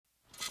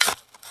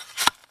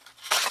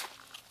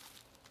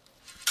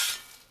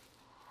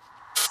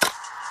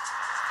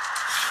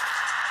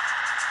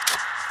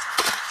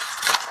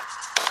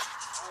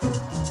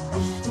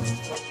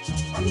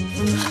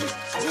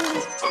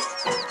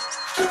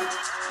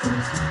Hello,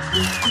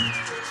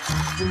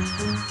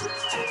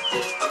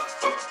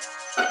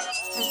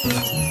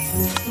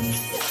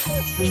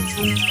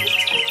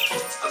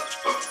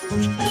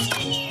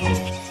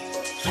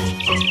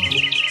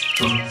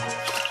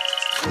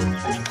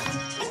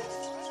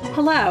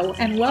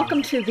 and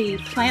welcome to the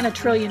Plant a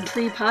Trillion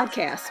Tree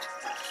podcast.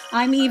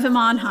 I'm Eva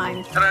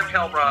Monheim. And I'm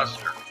Hal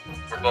Rosner.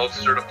 We're both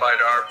certified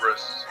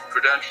arborists,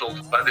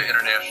 credentialed by the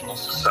International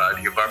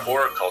Society of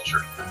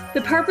Arboriculture.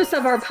 The purpose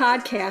of our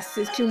podcast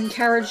is to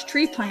encourage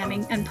tree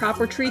planting and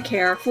proper tree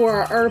care for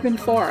our urban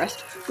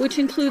forest, which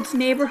includes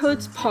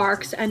neighborhoods,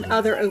 parks, and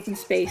other open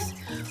space.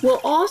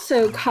 We'll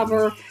also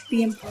cover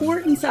the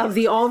importance of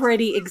the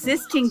already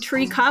existing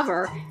tree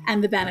cover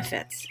and the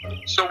benefits.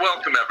 So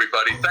welcome,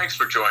 everybody. Thanks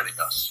for joining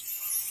us.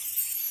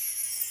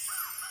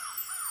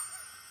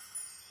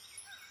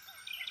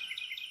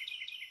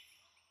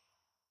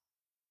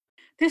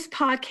 This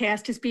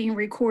podcast is being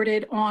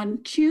recorded on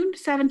June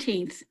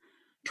 17th,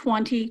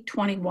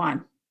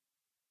 2021.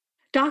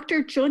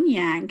 Dr. Jun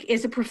Yang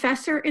is a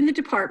professor in the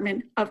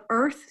Department of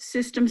Earth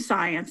System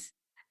Science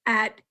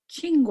at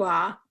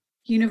Tsinghua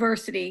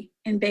University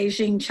in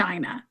Beijing,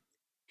 China.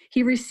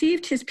 He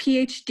received his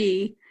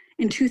PhD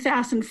in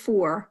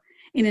 2004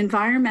 in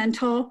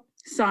Environmental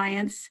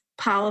Science,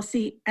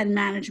 Policy, and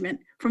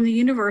Management from the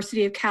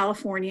University of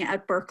California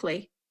at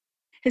Berkeley.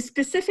 His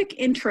specific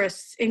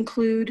interests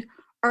include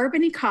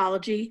urban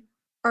ecology,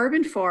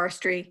 urban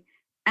forestry,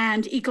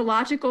 and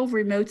ecological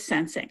remote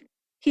sensing.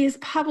 He has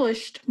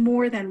published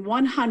more than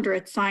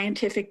 100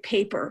 scientific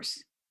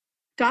papers.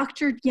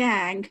 Dr.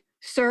 Yang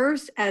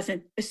serves as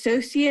an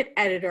associate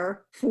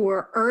editor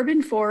for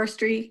Urban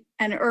Forestry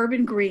and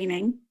Urban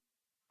Greening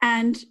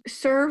and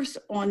serves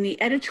on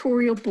the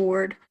editorial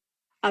board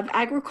of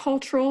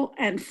Agricultural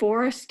and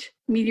Forest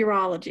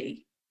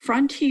Meteorology,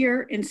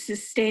 Frontier in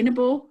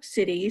Sustainable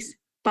Cities,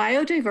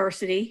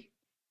 Biodiversity,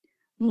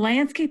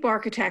 Landscape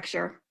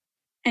Architecture,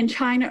 and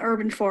China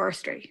Urban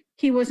Forestry.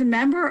 He was a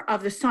member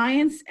of the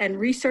Science and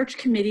Research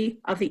Committee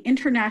of the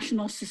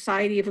International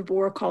Society of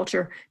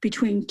Arboriculture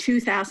between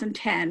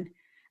 2010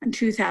 and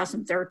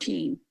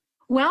 2013.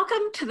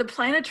 Welcome to the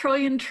Plant a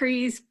Trillion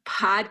Trees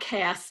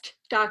podcast,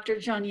 Dr.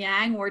 Jun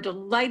Yang. We're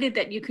delighted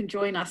that you can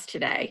join us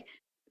today.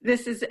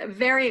 This is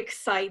very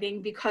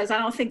exciting because I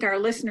don't think our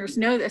listeners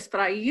know this,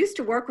 but I used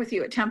to work with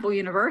you at Temple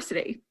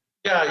University.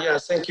 Yeah.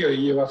 Thank you,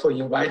 Eva, for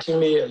inviting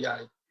me.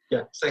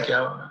 Yeah, thank you.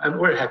 I'm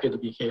very happy to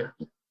be here.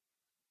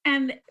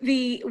 And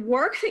the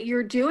work that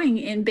you're doing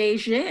in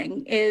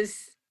Beijing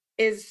is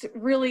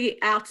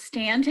really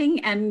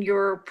outstanding, and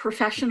your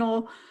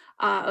professional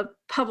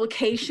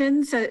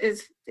publications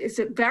is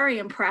very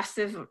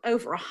impressive,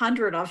 over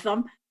 100 of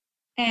them.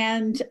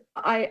 And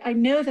I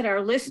know that our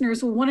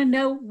listeners will want to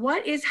know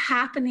what is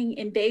happening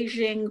in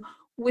Beijing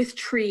with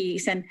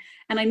trees. And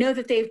I know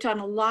that they've done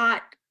a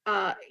lot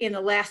in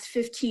the last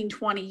 15,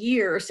 20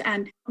 years,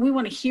 and we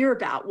want to hear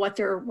about what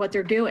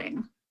they're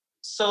doing.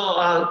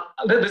 So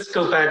let's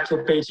go back to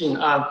Beijing.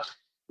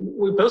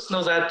 We both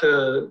know that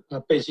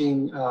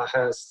Beijing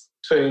has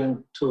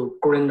turned to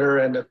greener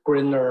and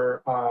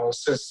greener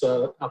since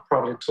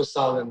probably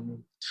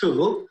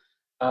 2002,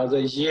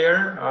 the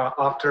year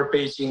after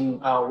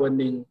Beijing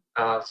winning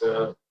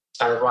the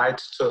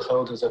right to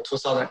hold the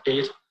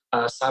 2008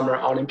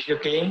 Summer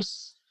Olympic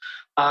Games.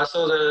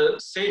 So the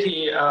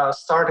city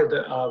started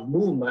a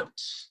movement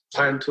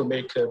trying to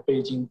make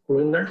Beijing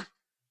greener.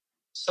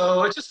 So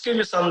I'll just give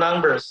you some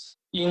numbers.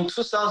 In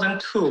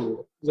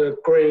 2002, the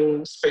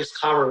green space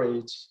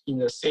coverage in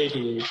the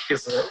city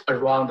is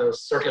around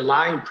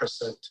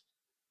 39%.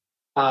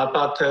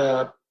 But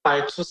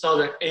by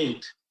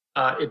 2008,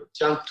 it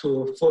jumped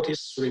to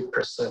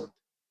 43%.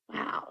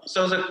 Wow.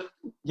 So the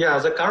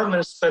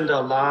government spent a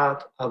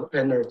lot of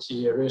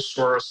energy,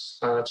 resource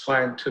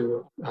trying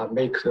to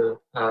make the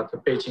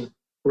Beijing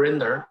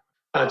greener.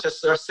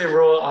 Just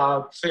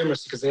several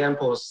famous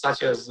examples,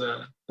 such as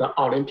the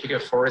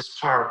Olympic Forest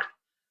Park,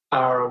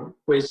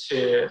 which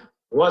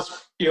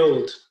was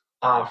built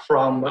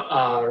from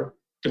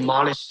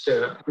demolished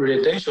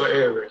residential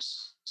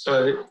areas.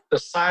 So the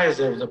size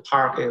of the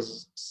park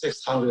is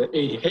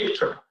 680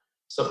 hectares.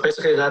 So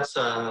basically that's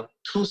 2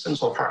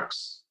 central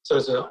parks. So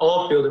it's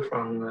all built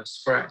from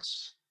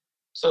scratch.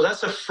 So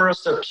that's the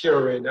first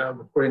period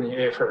of greening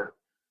effort.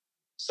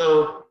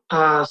 So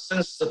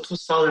since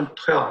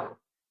 2012,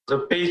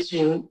 the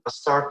Beijing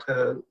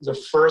started the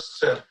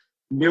first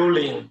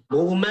mulling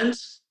movement.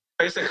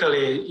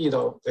 Basically,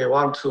 they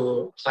want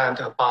to plant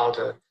about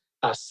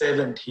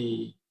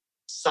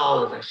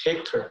 70,000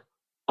 hectares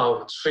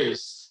of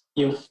trees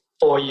in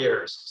 4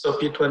 years. So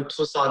between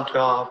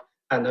 2012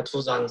 and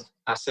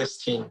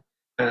 2016,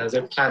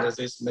 they planted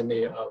this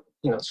many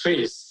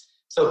trees.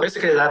 So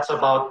basically, that's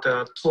about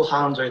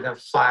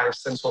 205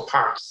 central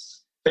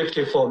parks,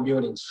 54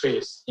 million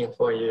trees in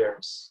 4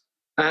 years.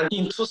 And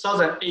in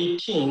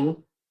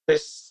 2018, they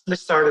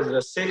started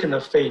the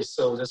second phase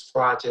of this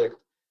project.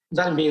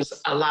 That means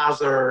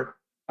another,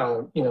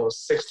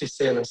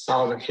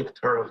 67,000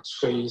 hectares of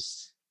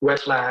trees,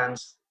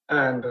 wetlands,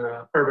 and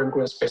urban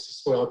green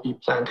spaces will be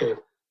planted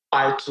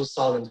by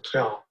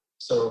 2012.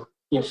 So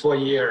in 4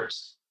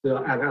 years,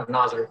 we'll add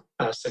another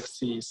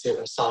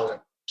 67,000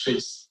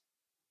 trees.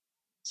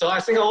 So I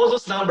think all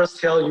those numbers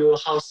tell you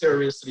how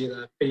seriously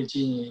the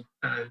Beijing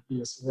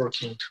is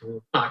working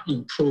to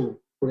improve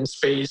green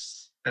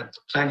space and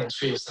planting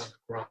trees on the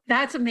ground.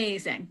 That's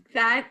amazing.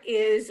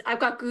 I've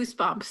got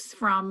goosebumps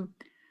from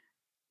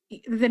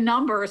the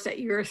numbers that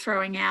you're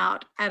throwing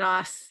out at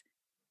us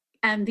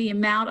and the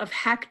amount of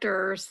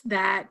hectares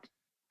that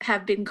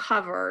have been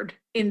covered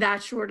in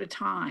that short a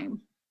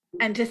time.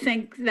 And to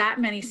think that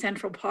many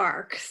central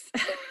parks,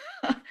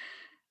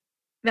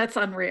 that's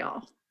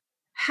unreal.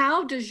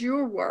 How does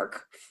your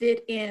work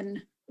fit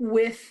in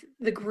with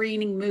the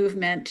greening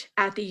movement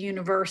at the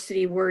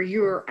university where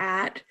you're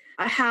at?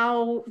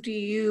 How do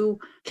you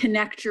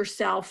connect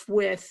yourself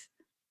with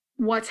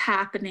what's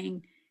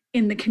happening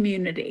in the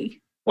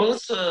community? Well,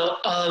 it's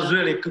a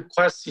really good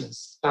question.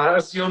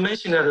 As you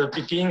mentioned at the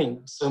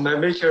beginning, so my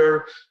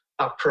major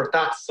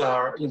products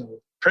are,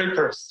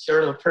 papers,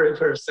 journal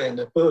papers,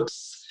 and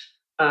books.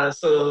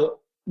 So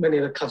many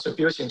of the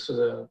contribution to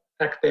the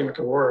academic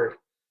world.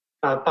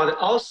 But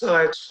also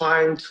I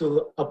try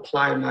to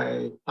apply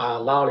my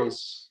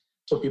knowledge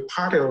to be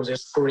part of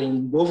this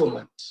green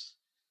movement.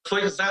 For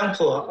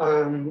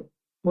example,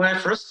 when I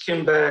first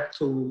came back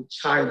to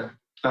China,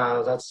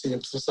 that's in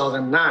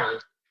 2009,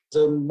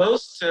 the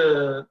most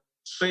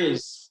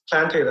trees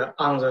planted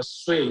on the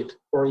street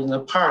or in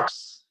the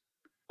parks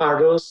are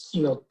those,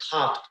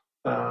 top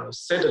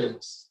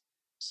seedlings.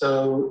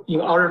 So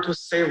in order to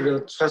save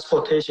the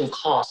transportation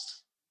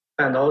cost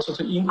and also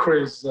to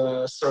increase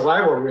the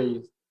survival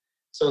rate,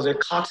 so they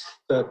cut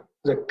the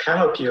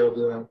canopy of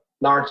the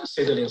large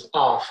seedlings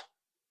off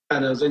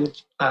and then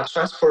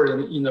transport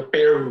them in a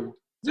bare route.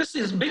 This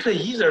is making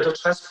it easier to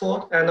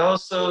transport and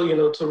also,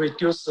 to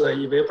reduce the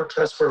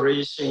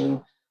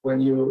evapotranspiration when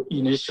you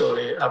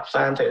initially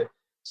plant it,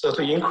 so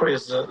to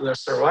increase the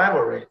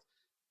survival rate.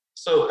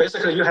 So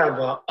basically you have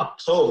a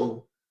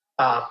pole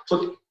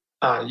put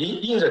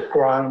in the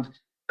ground,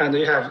 and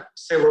you have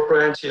several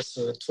branches,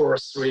 2 or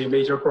 3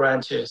 major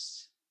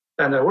branches,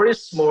 and a very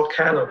small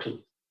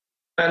canopy.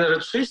 And the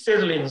tree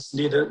seedlings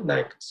need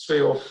like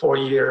 3 or 4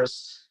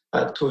 years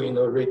to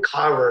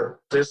recover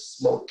this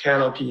small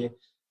canopy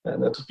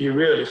and to be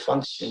really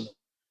functional.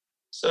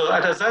 So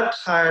at that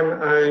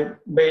time, I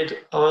made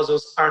all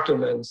those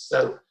arguments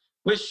that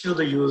we should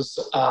use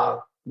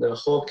the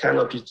whole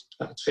canopy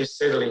tree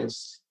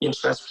seedlings in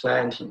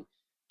transplanting,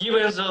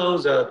 even though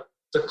the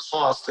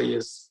cost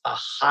is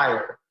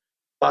higher.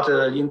 But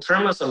in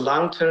terms of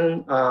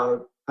long-term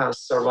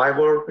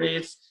survival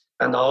rates,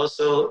 and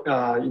also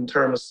in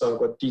terms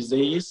of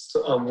disease, to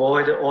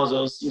avoid all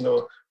those,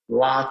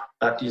 rot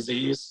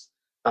disease,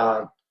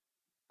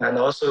 and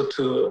also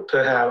to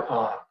have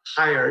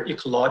higher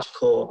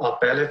ecological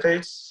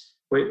benefits,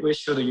 we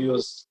should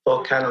use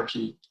full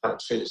canopy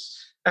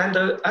trees.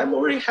 And I'm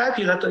very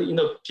happy that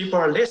people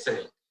are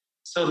listening.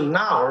 So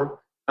now,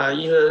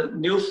 in the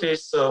new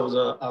phase of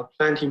the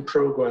planting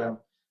program,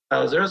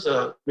 there's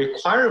a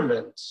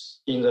requirement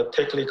in the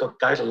technical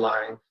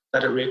guideline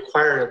that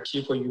require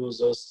people use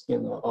those,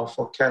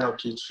 for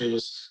canopy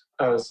trees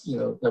as,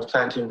 the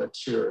planting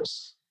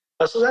materials.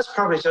 So that's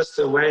probably just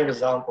one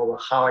example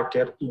of how I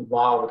get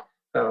involved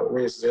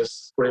with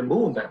this green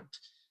movement.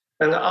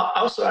 And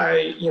also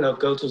I,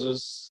 go to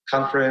this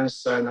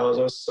conference and all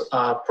those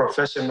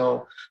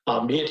professional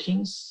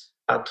meetings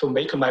to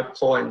make my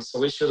point. So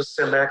we should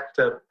select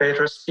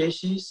better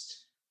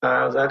species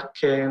that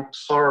can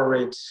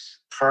tolerate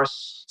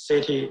harsh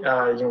city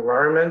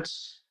environment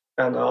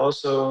and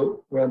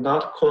also will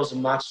not cause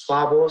much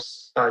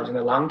troubles in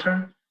the long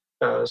term.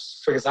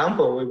 For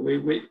example,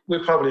 we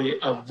probably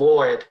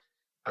avoid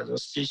the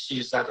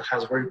species that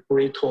has very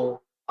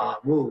brittle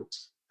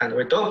roots, and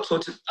we don't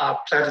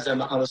plant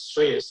them on the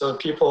street, so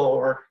people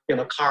or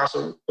cars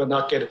will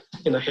not get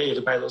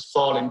hit by those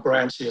falling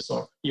branches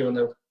or even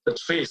the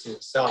trees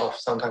itself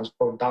sometimes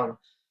fall down.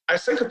 I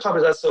think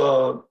probably that's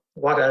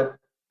what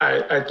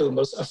I do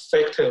most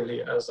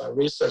effectively as a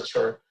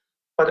researcher.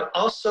 But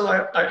also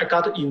I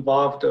got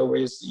involved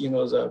with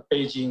the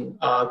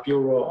Beijing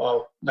Bureau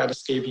of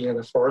Landscaping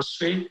and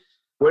Forestry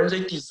when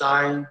they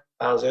designed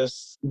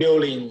this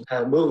building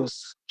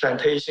moons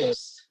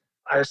plantations.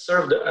 I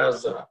served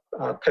as a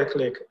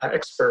technical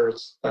expert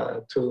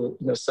to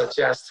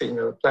suggest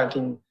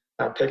planting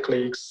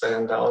techniques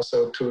and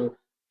also to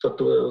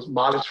do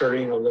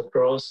monitoring of the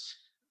growth.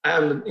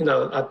 I'm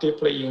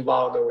deeply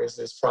involved with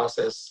this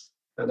process,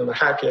 and I'm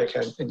happy I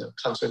can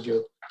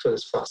contribute to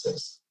this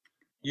process.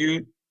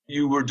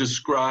 You were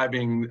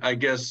describing, I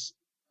guess,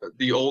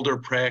 the older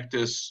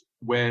practice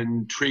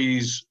when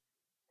trees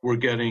were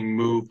getting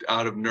moved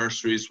out of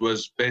nurseries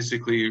was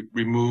basically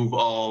remove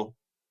all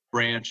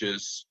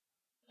branches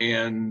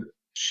and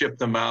ship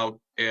them out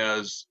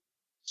as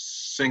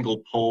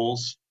single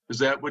poles. Is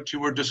that what you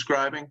were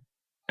describing?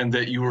 And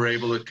that you were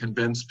able to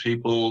convince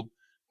people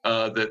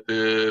that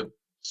the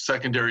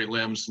secondary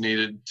limbs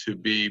needed to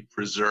be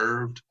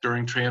preserved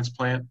during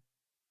transplant?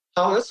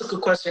 Oh, that's a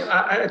good question.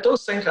 I don't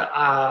think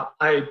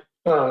I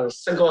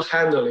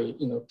single-handedly,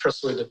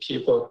 persuade the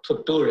people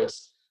to do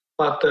this.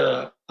 But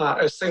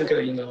I think,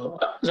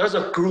 there's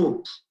a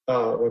group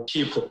of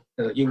people,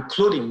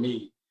 including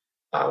me,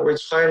 we're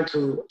trying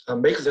to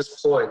make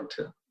this point.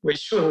 We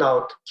should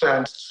not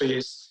plant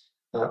trees,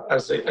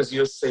 as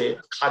you say,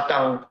 cut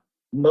down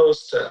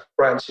most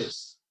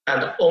branches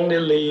and only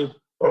leave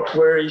a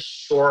very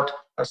short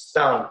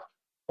stem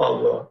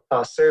of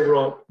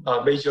several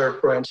major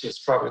branches,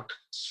 probably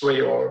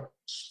 3 or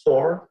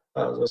 4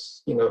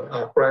 those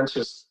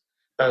branches.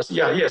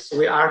 Yes,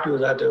 we argue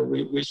that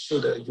we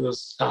should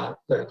use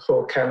the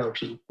whole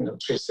canopy,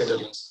 tree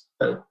seedlings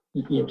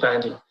in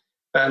planting.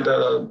 And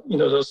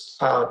those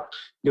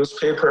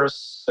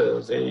newspapers,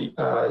 they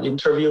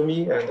interview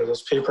me, and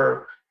those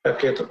papers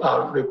get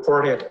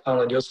reported on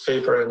the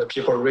newspaper, and the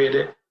people read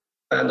it,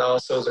 and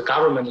also the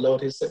government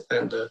notice it.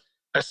 And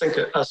I think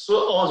through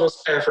all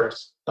those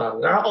efforts,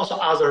 there are also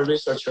other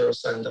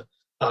researchers and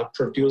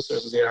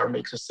producers. They are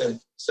making same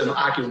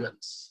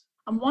arguments.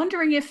 I'm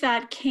wondering if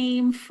that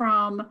came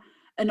from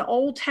an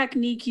old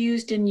technique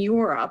used in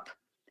Europe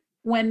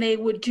when they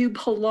would do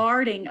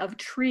pollarding of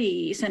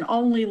trees and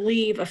only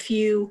leave a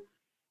few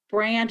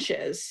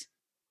branches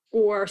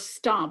or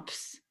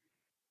stumps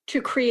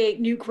to create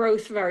new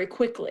growth very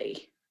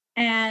quickly.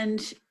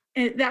 And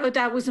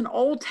that was an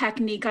old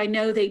technique I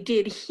know they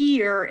did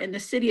here in the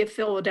city of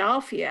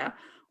Philadelphia.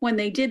 When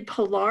they did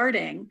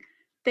pollarding,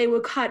 they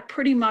would cut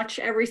pretty much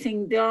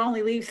everything. They'll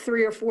only leave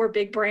 3 or 4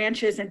 big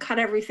branches and cut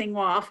everything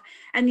off.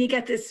 And you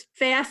get this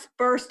fast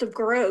burst of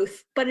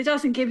growth, but it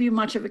doesn't give you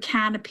much of a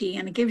canopy,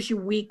 and it gives you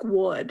weak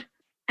wood.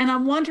 And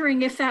I'm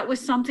wondering if that was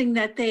something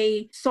that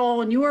they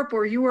saw in Europe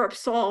or Europe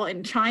saw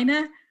in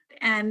China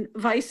and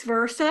vice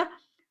versa,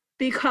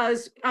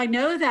 because I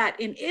know that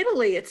in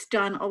Italy it's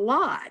done a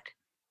lot.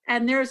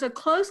 And there's a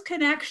close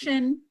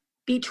connection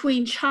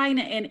between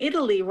China and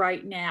Italy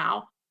right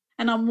now.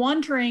 And I'm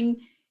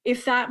wondering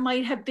if that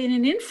might have been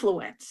an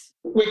influence.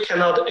 We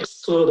cannot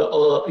exclude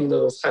all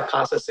those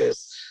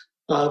hypotheses.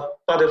 But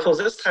for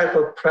this type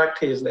of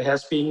practice, it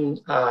has been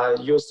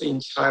used in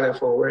China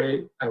for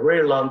a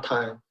very long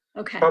time.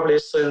 Okay. Probably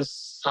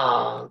since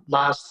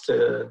last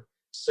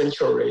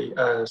century,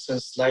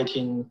 since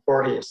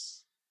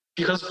 1940s.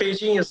 Because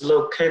Beijing is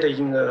located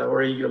in a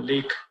very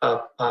unique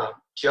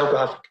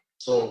geographic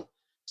zone.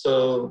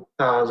 So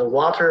the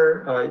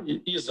water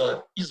is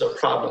a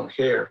problem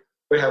here.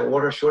 We have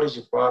water shortage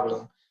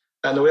problem.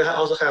 And we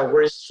also have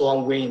very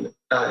strong wind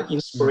in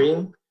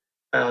spring,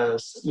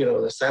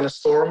 the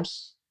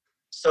sandstorms.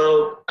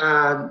 So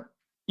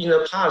in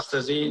the past,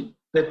 they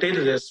did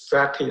this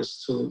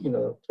practice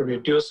to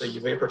reduce the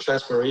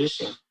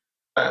evapotranspiration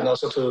and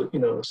also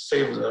to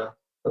save the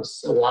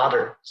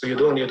water, so you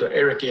don't need to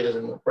irrigate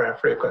them very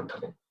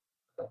frequently.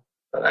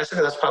 But I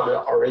think that's probably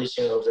the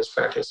origin of this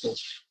practice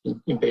in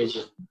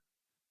Beijing.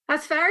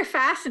 That's very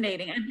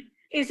fascinating. And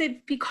is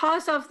it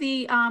because of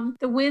the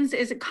winds?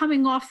 Is it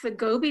coming off the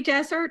Gobi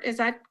Desert? Is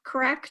that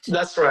correct?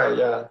 That's right,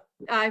 yeah.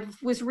 I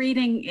was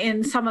reading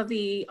in some of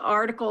the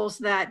articles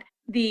that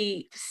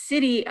the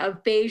city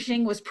of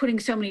Beijing was putting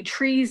so many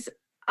trees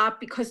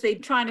up because they're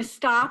trying to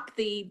stop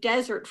the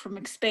desert from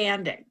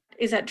expanding.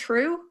 Is that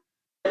true?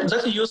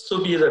 That used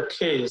to be the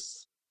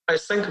case. I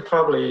think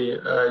probably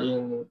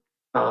in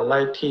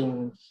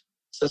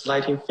since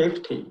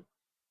 1950,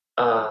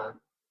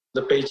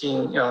 the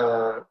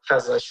Beijing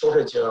has a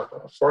shortage of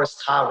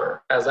forest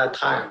cover at that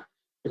time,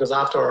 because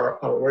after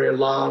a very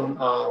long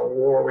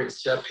war with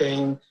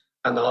Japan,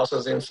 and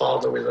also then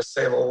followed with the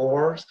civil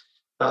wars,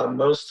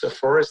 most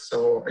forests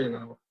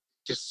were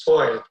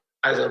destroyed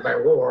either by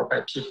war or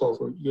by people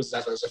who use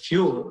that as a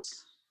fuel.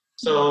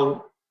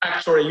 So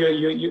actually,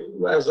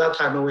 you at that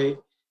time we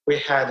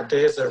had a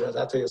desert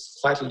that is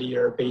quite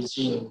near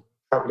Beijing,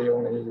 probably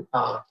only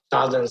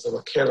dozens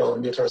of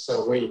kilometers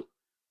away.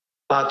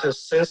 But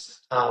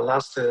since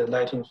last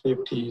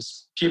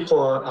 1950s, people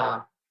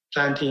are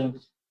planting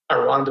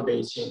around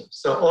Beijing.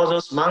 So all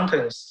those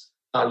mountains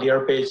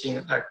near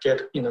Beijing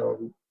get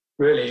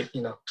really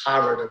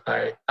covered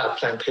by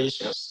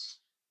plantations.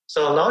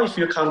 So now if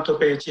you come to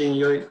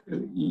Beijing,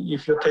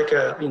 if you take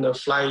a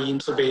fly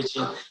into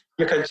Beijing,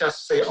 you can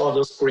just see all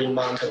those green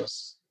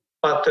mountains.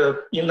 But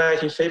in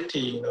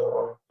 1950,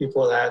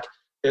 people that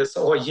it's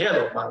all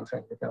yellow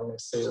mountain. You can only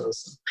see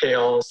those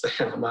hills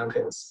and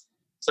mountains.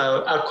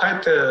 So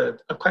quite a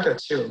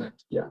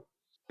achievement, yeah.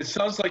 It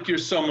sounds like you're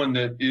someone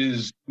that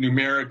is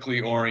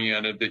numerically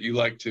oriented, that you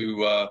like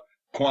to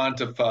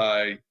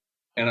quantify.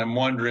 And I'm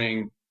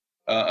wondering,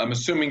 I'm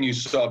assuming you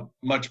saw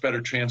much better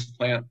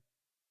transplant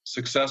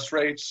success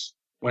rates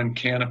when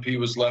canopy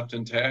was left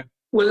intact?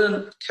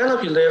 When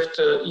canopy left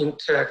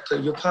intact,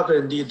 you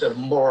probably need a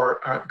more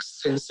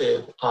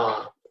extensive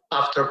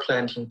after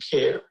planting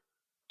care.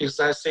 Because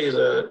I say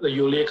the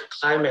unique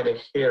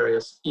climate here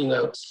is in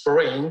the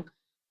spring,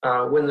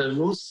 when the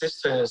root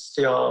system is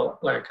still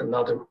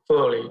not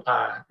fully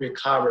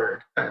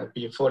recovered and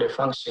be fully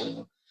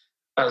functioning.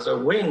 The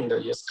wind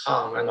is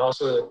calm, and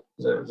also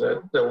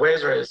the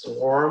weather is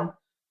warm,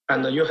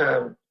 and you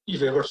have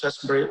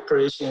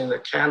evapotranspiration in the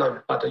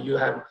canopy, but you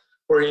have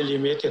very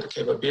limited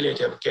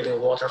capability of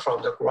getting water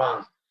from the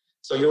ground.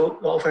 So you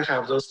often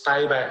have those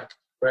dieback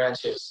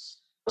branches.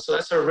 So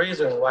that's a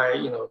reason why,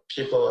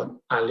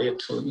 people need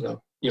to,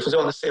 if they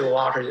want to save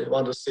water, they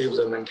want to save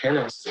the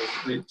maintenance,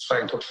 they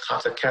trying to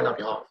cut the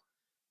canopy off.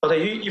 But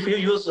if you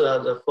use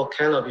the full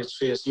canopy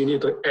trees, you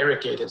need to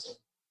irrigate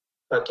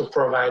them to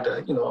provide,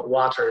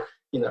 water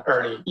in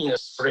the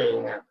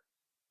spring and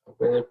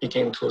when it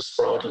begin to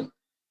sprouting.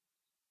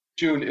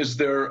 June, is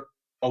there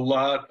a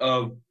lot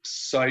of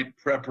site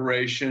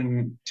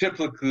preparation,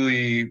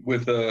 typically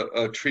with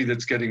a tree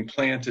that's getting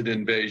planted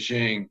in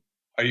Beijing?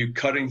 Are you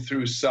cutting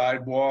through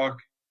sidewalk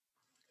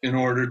in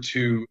order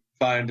to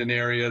find an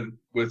area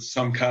with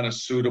some kind of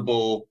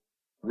suitable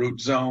root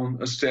zone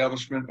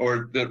establishment,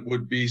 or that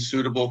would be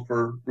suitable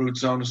for root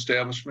zone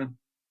establishment?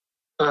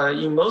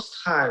 In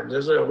most times,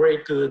 there's a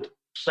very good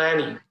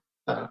planning,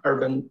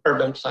 urban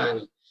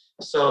planning.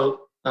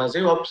 So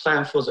they will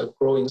plan for the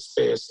growing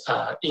space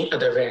in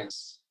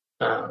advance.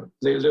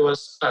 They will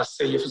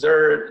say if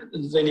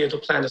they need to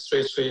plant the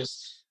straight trees,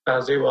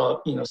 they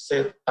will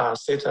set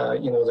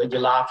the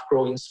enough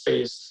growing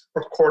space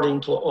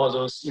according to all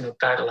those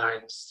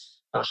guidelines.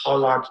 How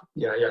large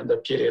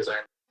the pit is.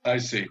 I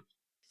see.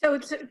 So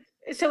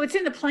it's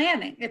in the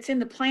planning. It's in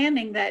the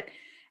planning that,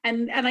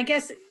 and I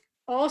guess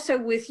also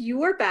with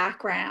your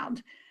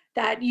background,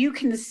 that you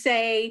can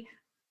say,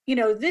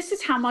 this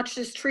is how much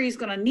this tree is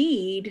going to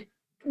need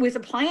with a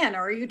planner.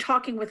 Are you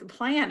talking with a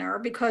planner?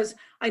 Because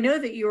I know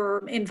that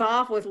you're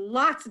involved with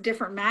lots of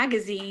different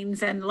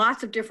magazines and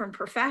lots of different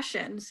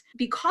professions.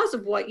 Because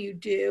of what you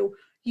do,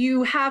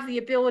 you have the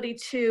ability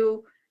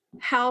to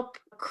help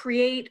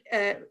create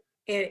a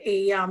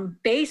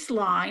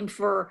baseline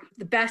for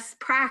the best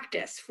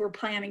practice for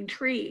planting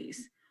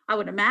trees. I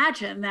would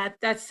imagine that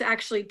that's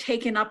actually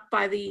taken up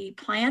by the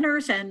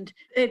planners and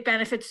it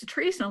benefits the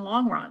trees in the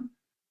long run.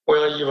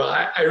 Well,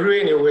 Eva, I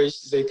really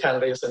wish they can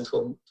listen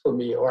to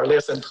me or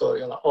listen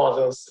to all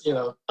those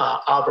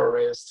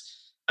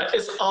arborists.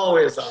 It's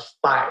always a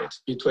fight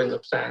between the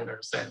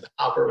planners and the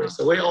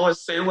arborists. We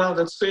always say, well,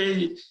 the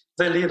tree,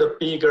 they need a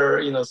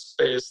bigger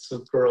space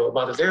to grow,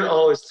 but they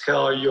always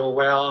tell you,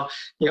 well,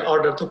 in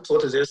order to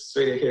put this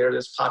street here,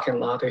 this parking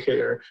lot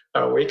here,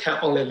 we can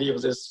only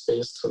leave this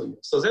space to you.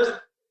 So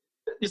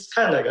it's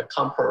kind of like a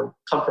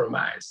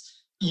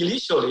compromise.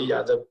 Initially,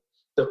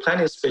 the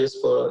planting space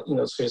for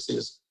trees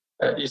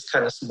is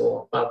kind of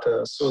small, but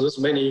through those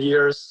many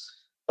years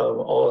of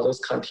all those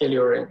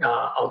continuing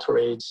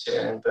outreach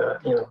and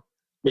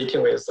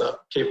meeting with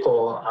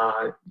people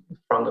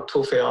from the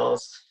two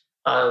fields,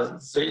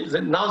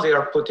 now they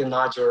are putting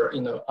larger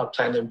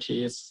planting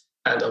pits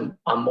and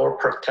a more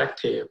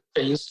protective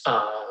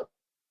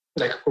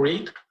like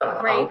grid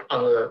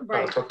on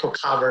the to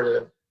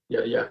cover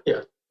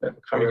the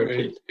cover the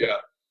pit. Yeah.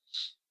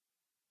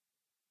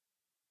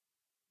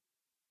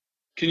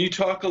 Can you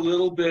talk a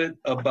little bit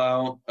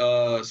about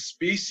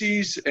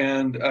species?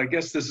 And I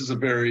guess this is a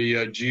very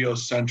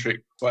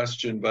geocentric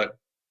question, but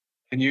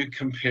can you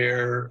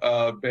compare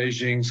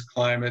Beijing's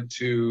climate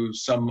to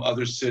some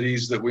other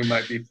cities that we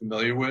might be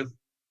familiar with?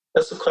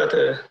 That's quite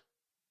a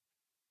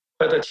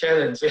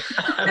challenge.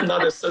 I'm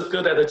not so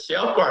good at the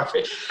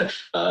geography,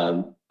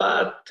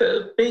 but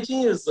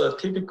Beijing is a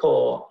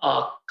typical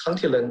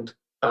continent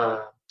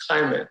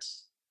climate.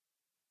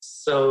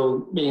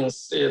 So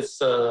means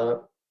it's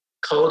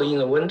cold in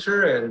the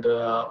winter and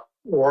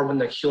warm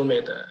and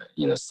humid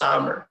in the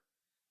summer.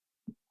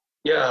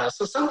 Yeah,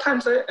 so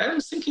sometimes I'm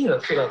thinking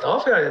that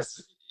Philadelphia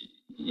is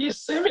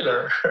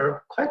similar,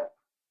 quite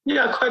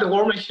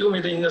warm and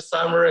humid in the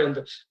summer and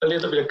a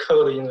little bit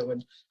cold in the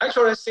winter.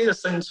 Actually, I see the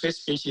same tree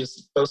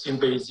species both in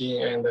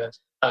Beijing and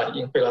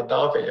in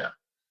Philadelphia,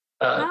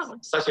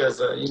 such as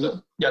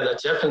the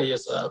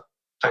Japanese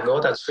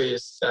pagoda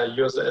trees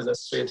used as the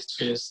street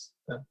trees.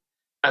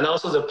 And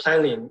also the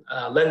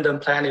London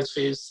planting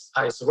trees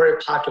is very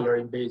popular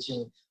in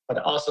Beijing, but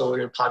also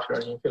very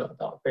popular in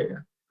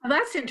Philadelphia. Well,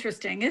 that's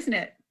interesting, isn't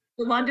it?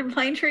 The London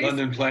plane trees?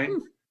 London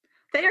plane?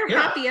 They are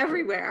happy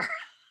everywhere.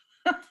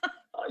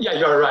 Yeah,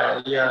 you're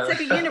right. Yeah. It's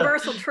like a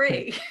universal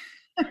tree.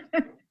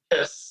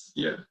 Yes,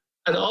 yeah.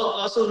 And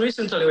also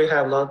recently we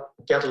have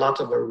get a lot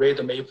of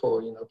red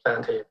maple,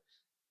 planted.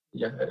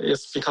 Yeah,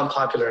 it's become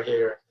popular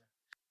here.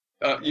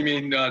 You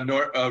mean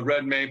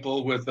red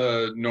maple with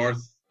a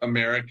North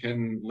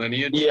American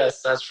lineage?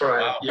 Yes, that's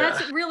right. Wow. Yeah.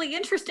 That's really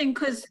interesting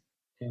because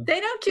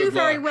they don't do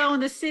very well in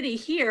the city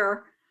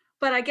here,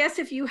 but I guess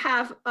if you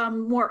have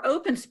more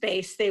open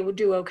space, they would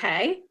do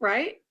okay,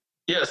 right?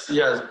 Yes.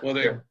 Well,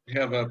 they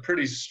have a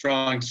pretty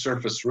strong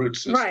surface root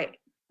system.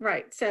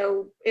 Right.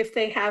 So if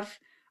they have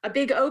a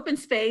big open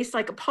space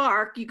like a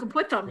park, you can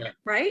put them,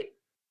 right?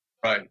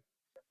 Right.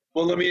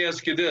 Well, let me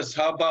ask you this.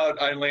 How about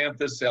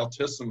Ailanthus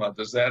altissima?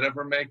 Does that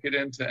ever make it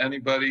into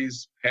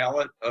anybody's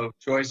palette of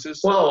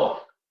choices?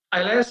 Well,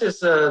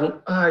 Ailanthus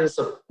is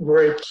a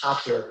very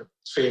popular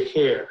tree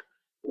here.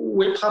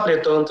 We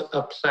probably don't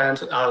plant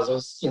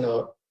those,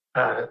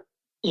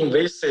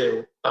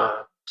 invasive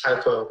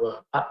type of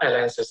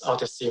Ailanthus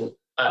altissima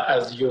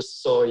as you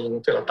saw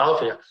in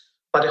Philadelphia.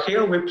 But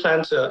here we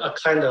plant a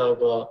kind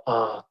of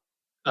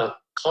a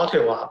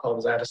cultivar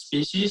of that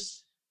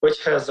species,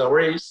 which has a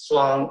very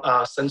strong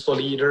central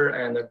leader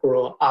and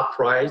grow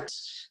upright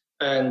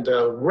and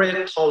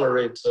really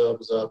tolerate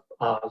the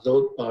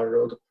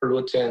road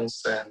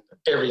pollutants and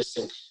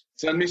everything.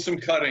 Send me some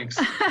cuttings.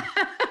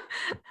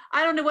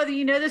 I don't know whether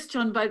you know this,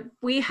 John, but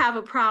we have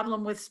a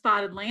problem with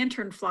spotted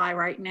lanternfly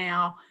right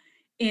now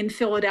in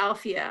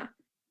Philadelphia.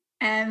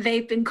 And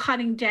they've been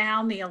cutting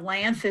down the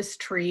ailanthus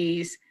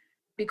trees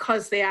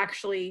because they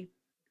actually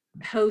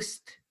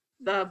host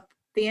the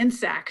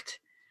insect.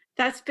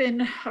 That's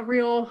been a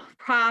real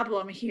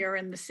problem here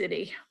in the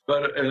city.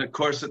 But and of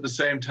course, at the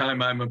same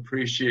time, I'm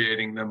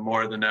appreciating them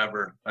more than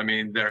ever. I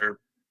mean, they're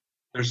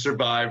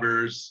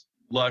survivors,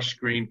 lush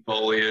green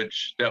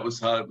foliage. That was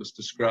how it was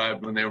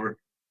described when they were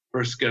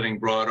first getting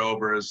brought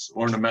over as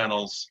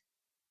ornamentals.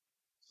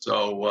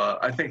 So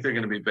I think they're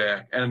going to be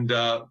back. And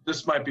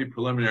this might be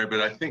preliminary,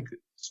 but I think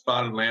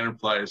spotted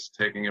lanternfly is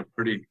taking a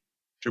pretty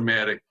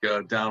dramatic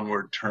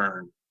downward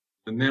turn.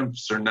 The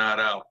nymphs are not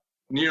out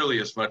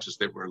nearly as much as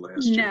they were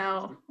last year.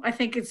 No, I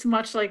think it's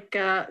much like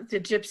the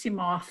gypsy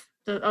moth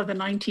of the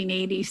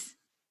 1980s.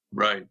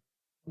 Right.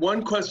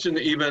 One question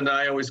that Eva and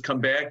I always come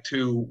back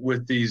to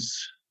with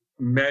these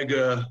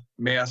mega,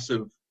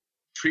 massive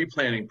tree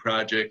planting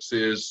projects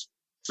is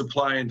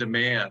supply and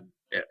demand.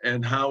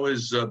 And how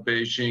is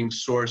Beijing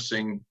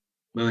sourcing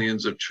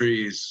millions of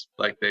trees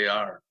like they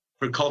are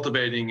for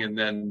cultivating and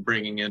then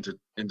bringing into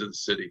the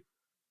city?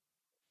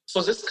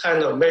 So this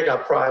kind of mega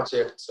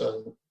project,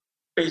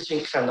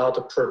 Beijing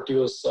cannot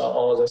produce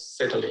all the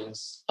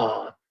seedlings.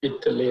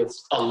 It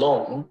lives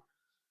alone.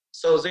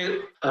 So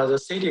the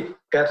city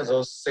gets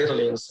those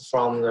seedlings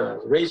from the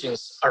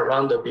regions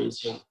around the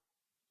Beijing.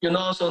 You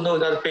also know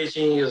that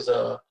Beijing is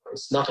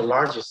not the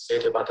largest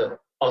city, but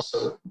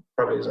also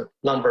probably the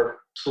number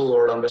 2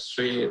 or number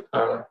 3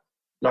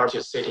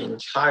 largest city in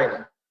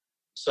China.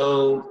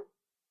 So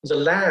the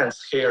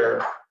lands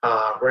here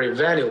are very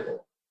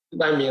valuable.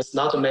 That means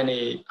not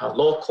many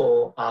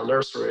local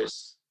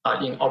nurseries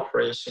are in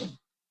operation.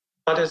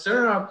 But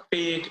there are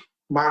big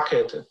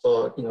market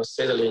for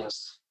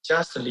seedlings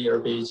just near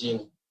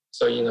Beijing.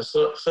 So in the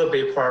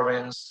Hebei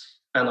province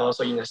and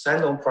also in the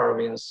Shandong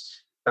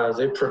province,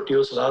 they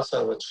produce lots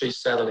of tree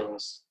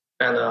seedlings.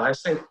 And I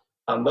think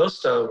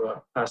most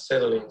of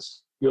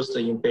seedlings used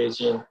in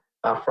Beijing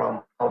are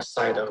from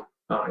outside of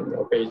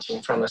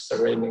Beijing, from the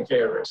surrounding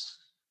areas.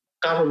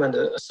 Government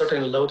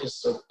certainly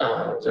noticed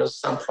there's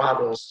some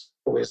problems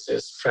with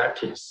this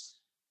practice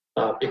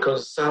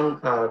because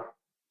some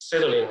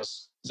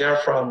seedlings, they're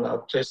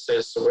from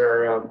places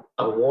where are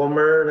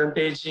warmer than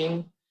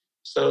Beijing,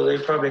 so they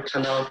probably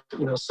cannot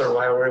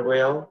survive very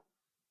well.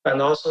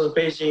 And also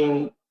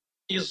Beijing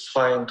is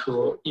trying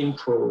to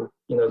improve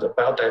the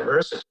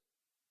biodiversity.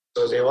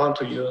 So they want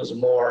to use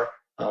more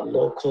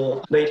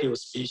local native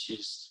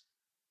species.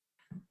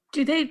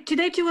 Do they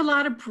do a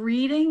lot of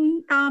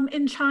breeding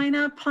in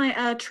China,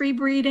 tree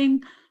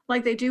breeding,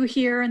 like they do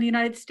here in the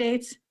United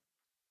States?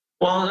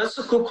 Well, that's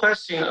a good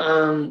question.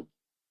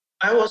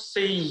 I will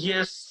say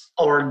yes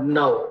or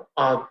no,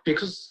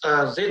 because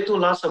they do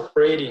lots of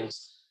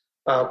breedings,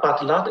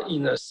 but not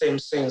in the same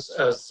sense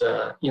as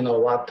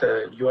what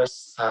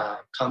U.S.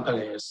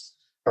 companies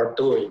are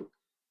doing.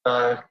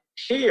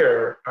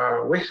 Here,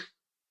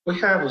 we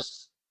have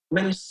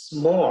many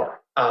small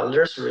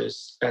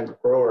nurseries and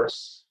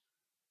growers.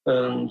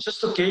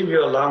 Just to give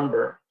you a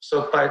number,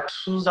 so by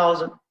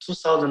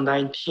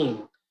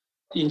 2019,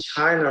 in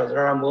China,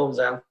 there are more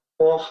than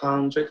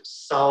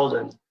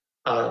 400,000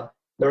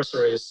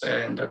 nurseries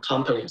and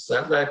companies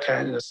that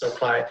can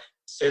supply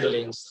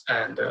seedlings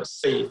and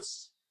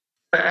seeds.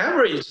 On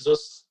average,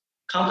 those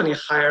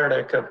companies hire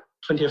like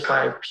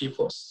 25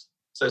 people.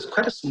 So it's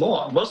quite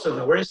small. Most of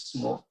them are very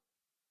small.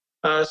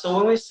 So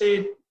when we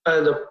say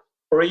the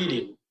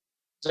breeding,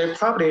 they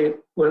probably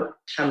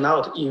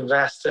cannot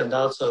invest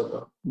lots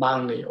of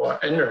money or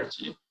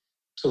energy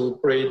to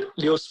breed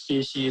new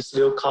species,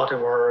 new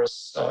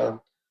cultivars.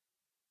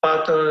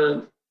 But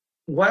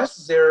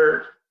once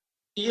there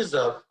is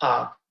a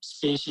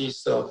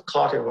species of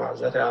cultivars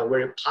that are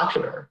very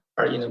popular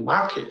are in the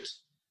market,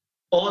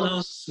 all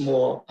those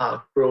small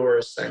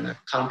growers and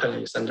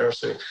companies and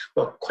nurseries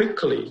will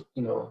quickly,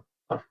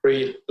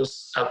 breed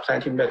those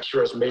planting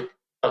materials, make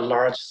a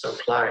large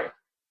supply,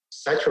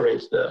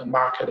 saturate the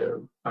market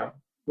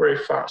very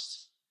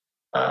fast.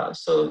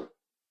 So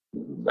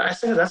I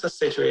think that's the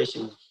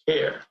situation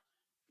here.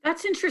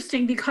 That's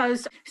interesting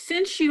because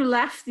since you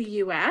left the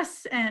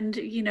US and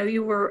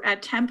you were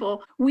at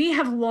Temple, we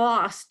have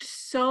lost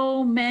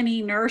so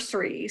many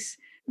nurseries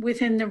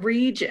within the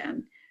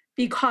region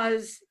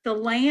because the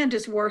land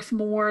is worth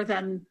more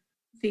than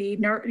the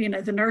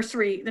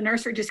nursery. The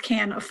nursery just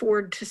can't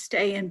afford to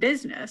stay in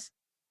business.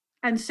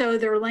 And so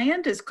their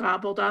land is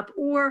gobbled up,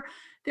 or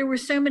there were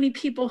so many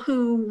people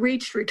who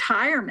reached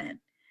retirement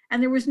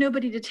and there was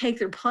nobody to take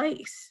their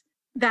place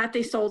that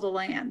they sold the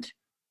land.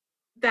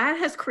 That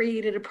has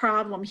created a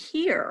problem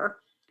here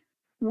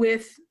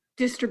with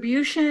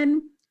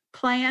distribution,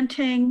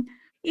 planting,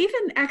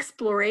 even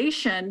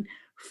exploration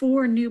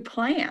for new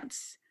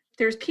plants.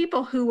 There's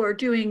people who are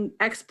doing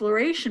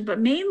exploration, but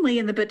mainly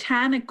in the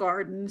botanic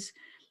gardens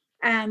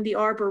and the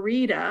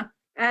arboreta,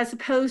 as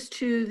opposed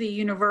to the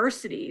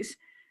universities.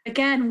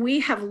 Again, we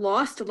have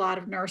lost a lot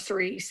of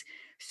nurseries.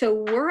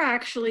 So we're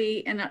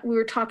actually, and we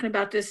were talking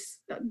about this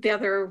the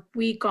other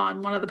week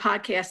on one of the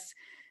podcasts,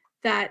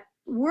 that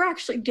we're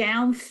actually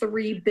down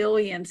 3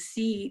 billion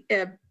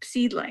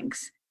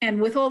seedlings.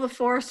 And with all the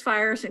forest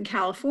fires in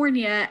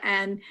California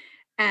and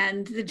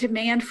the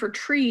demand for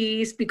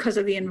trees because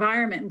of the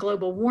environment and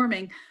global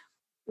warming,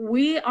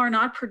 we are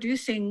not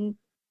producing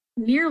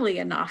nearly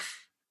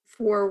enough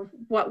for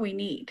what we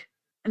need.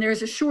 And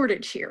there's a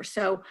shortage here.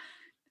 So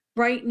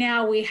right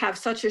now we have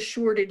such a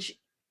shortage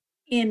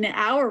in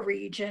our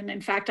region.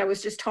 In fact, I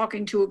was just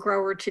talking to a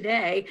grower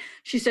today.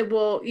 She said,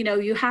 well,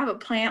 you have a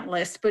plant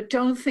list, but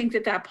don't think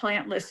that that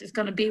plant list is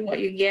going to be what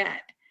you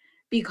get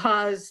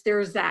because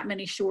there's that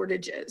many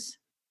shortages.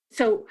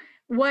 So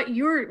what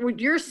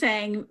you're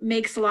saying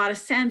makes a lot of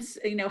sense,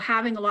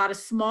 having a lot of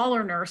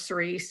smaller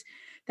nurseries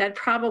that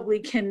probably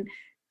can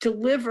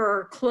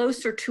deliver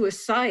closer to a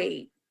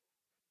site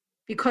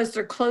because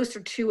they're closer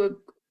to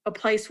a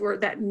place where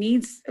that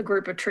needs a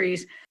group of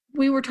trees.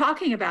 We were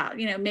talking about,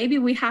 maybe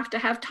we have to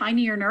have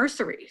tinier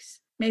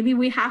nurseries. Maybe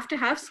we have to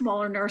have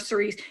smaller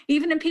nurseries,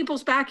 even in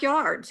people's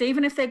backyards,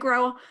 even if they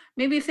grow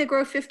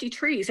 50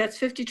 trees, that's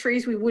 50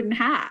 trees we wouldn't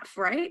have,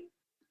 right?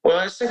 Well,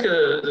 I think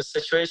the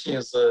situation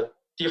is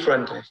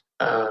different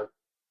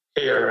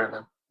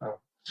here.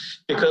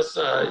 Because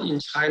in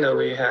China,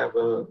 we have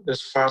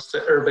this fast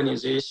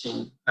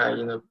urbanization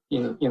in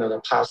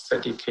the past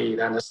decade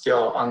and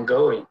still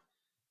ongoing.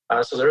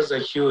 So there's a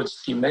huge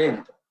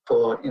demand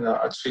for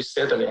tree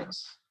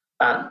seedlings,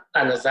 and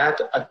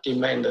that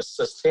demand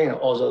sustain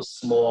all those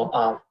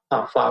small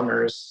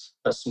farmers,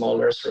 small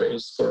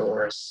nurseries,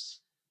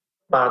 growers.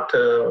 But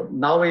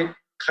now we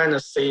kind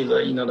of see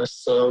the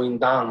slowing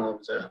down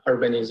of the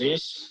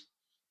urbanization,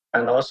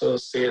 and also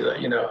see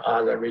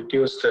the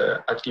reduced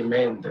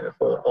demand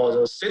for all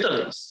those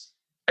seedlings.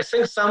 I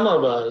think some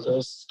of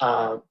those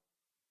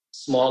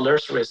small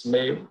nurseries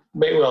may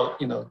well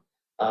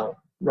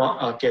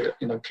get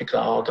kicked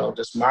out of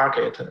this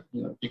market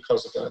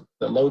because of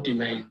the low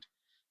demand.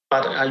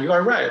 But you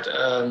are right.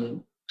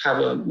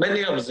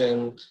 Many of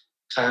them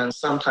can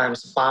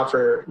sometimes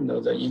buffer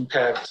the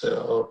impact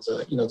of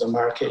the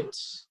market,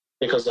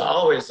 because there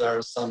always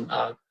are some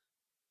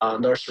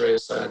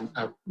nurseries and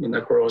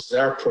growers,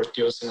 they're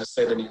producing the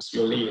seedlings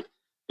you need.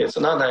 It's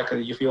not like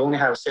if you only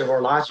have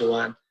several large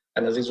ones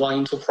and they run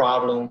into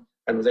problem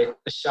and they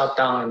shut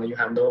down and you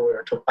have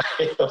nowhere to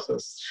buy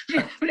those.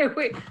 Yeah,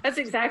 that's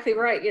exactly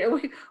right.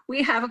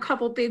 We have a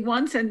couple big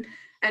ones and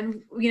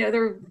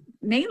they're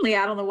mainly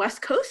out on the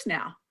West Coast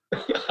now.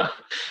 Yeah.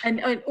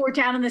 And or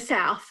down in the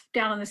South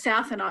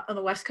and on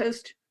the West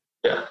Coast.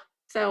 Yeah.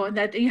 So and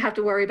that you have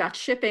to worry about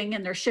shipping,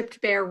 and they're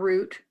shipped bare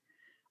route.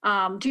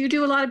 Do you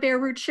do a lot of bare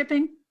route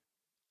shipping?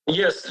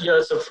 Yes,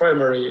 it's a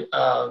primary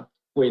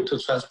way to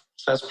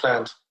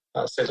transplant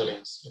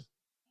seedlings.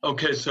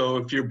 Okay, so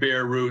if you're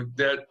bare root,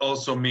 that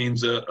also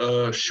means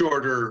a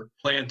shorter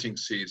planting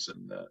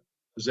season.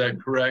 Is that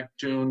correct,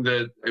 June?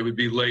 That it would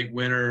be late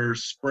winter,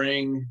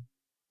 spring,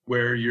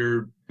 where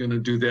you're going to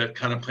do that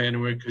kind of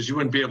planting, because you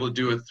wouldn't be able to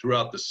do it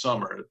throughout the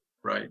summer,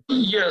 right?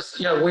 Yes,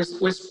 yeah.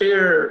 With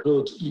bare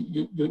root,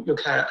 you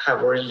can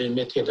have very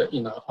limited,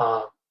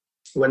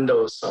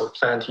 windows of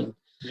planting.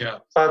 Yeah.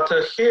 But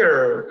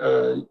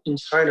here in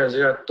China,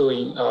 they are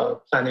doing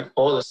planting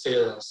all the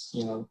seasons.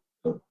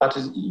 But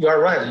you are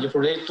right. If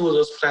they do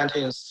those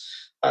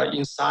plantings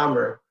in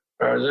summer,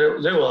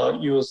 they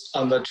will use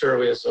a material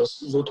with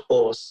those root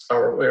balls,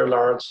 or very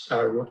large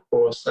root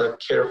balls,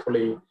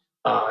 carefully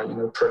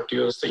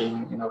produced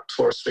in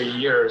 2 or 3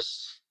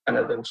 years, and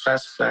then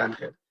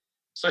transplanted.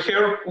 So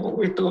here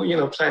we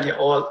do planting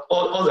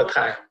all the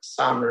time: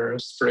 summer,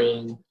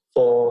 spring,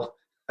 fall,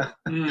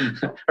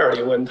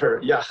 early winter.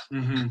 Yeah.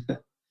 Mm-hmm.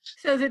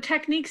 So the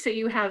techniques that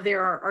you have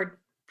there are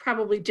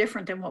probably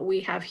different than what we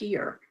have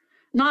here.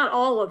 Not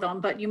all of them,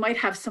 but you might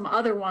have some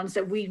other ones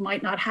that we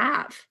might not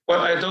have.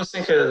 Well, I don't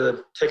think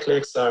the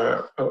techniques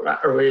are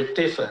very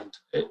different.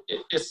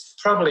 It's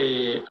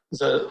probably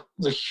the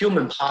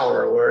human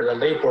power or the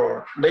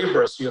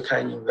labors you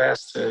can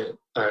invest in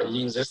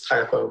this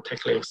type of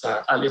techniques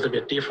are a little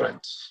bit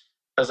different.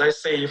 As I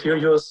say, if you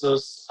use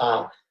those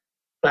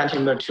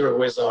planting material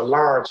with a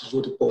large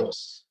root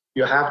balls,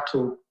 you have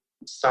to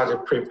start to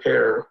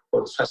prepare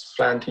for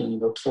transplanting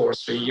 2 or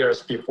 3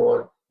 years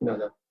before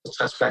the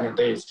transplanting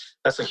days.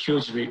 That's a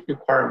huge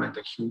requirement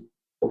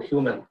for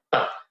human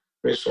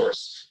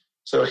resource.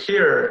 So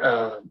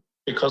here,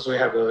 because we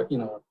have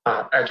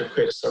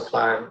adequate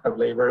supply of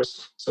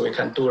laborers, so we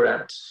can do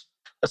that.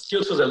 But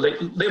due to the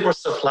labor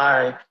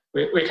supply,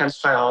 we can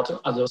try out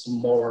those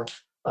more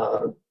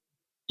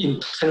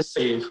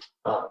intensive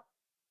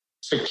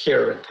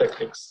care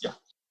techniques. Yeah.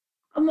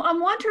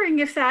 I'm wondering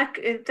if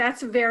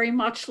that's very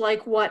much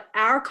like what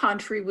our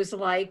country was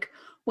like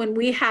when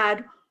we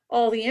had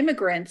all the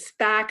immigrants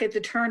back at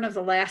the turn of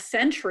the last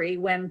century,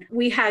 when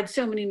we had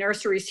so many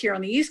nurseries here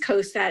on the East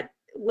Coast that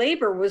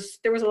there was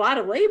a lot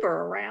of labor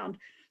around.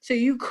 So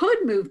you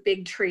could move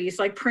big trees,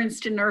 like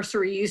Princeton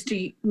Nursery used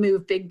to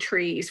move big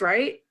trees,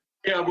 right?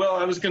 Yeah, well,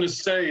 I was going to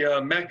say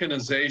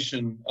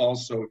mechanization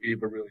also,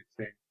 Eva, really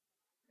changed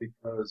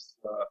because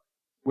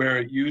where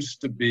it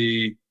used to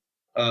be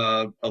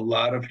a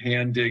lot of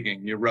hand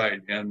digging, you're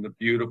right, and the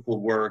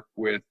beautiful work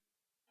with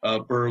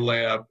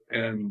burlap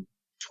and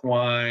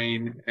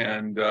twine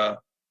and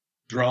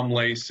drum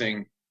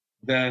lacing,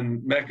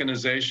 then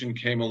mechanization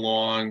came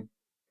along,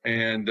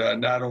 and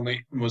not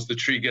only was the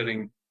tree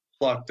getting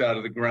plucked out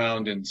of the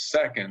ground in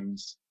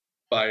seconds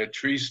by a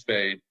tree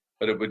spade,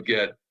 but it would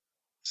get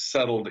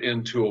settled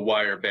into a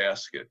wire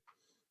basket.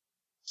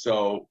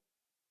 So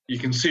you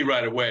can see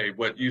right away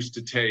what used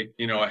to take,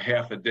 a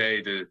half a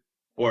day to,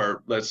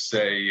 or let's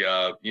say,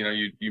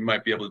 you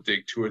might be able to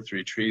dig 2 or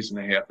 3 trees in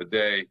a half a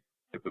day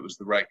if it was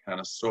the right kind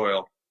of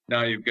soil.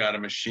 Now you've got a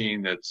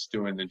machine that's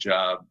doing the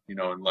job, in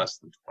less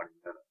than 20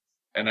 minutes.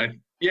 And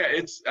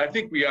I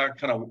think we are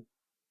kind of,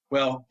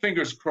 well,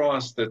 fingers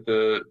crossed that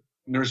the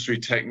nursery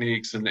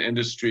techniques and the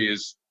industry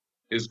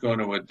is going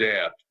to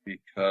adapt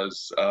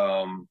because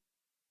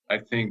I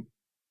think,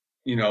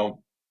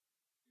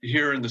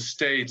 here in the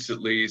States,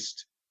 at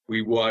least,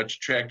 we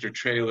watch tractor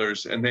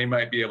trailers and they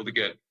might be able to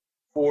get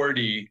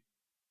 40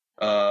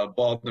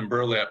 balled and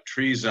burlap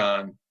trees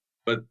on,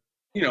 but,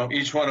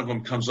 each one of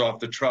them comes off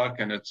the truck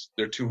and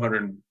they're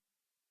 200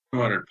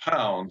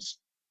 pounds.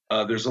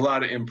 There's a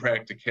lot of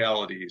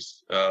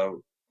impracticalities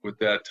with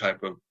that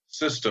type of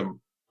system,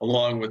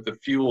 along with the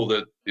fuel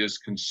that is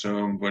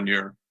consumed when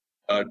you're,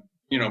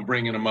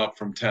 bringing them up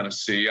from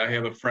Tennessee. I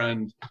have a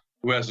friend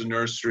who has a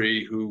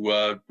nursery who,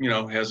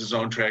 has his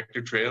own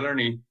tractor trailer,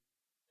 and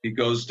he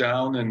goes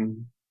down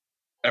and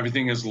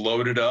everything is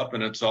loaded up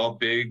and it's all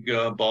big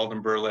balled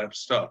and burlap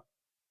stuff.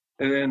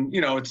 And then,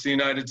 it's the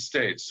United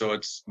States, so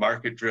it's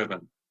market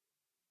driven.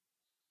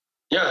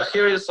 Yeah,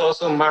 here is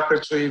also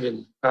market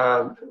driven.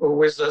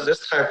 With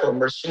this type of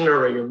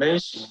machinery you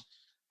mentioned,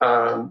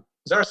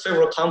 there are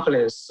several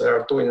companies that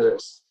are doing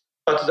this,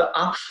 but the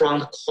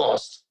upfront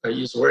cost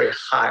is very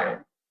high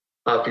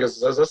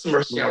because this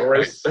machine are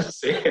very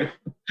expensive.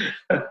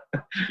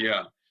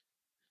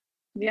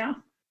 Yeah,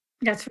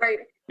 that's right.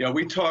 Yeah,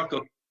 we talk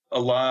a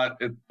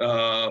lot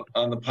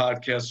on the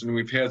podcast, and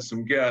we've had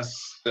some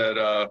guests that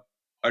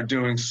are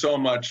doing so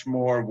much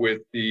more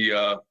with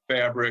the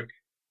fabric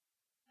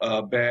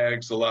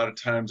bags. A lot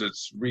of times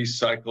it's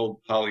recycled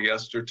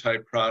polyester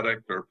type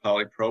product or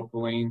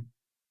polypropylene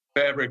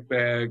fabric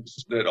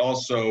bags that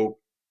also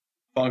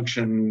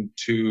function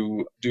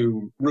to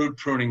do root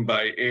pruning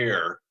by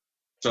air.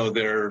 So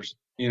there's,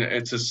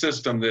 it's a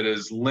system that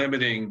is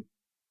limiting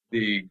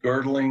the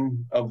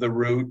girdling of the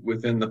root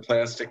within the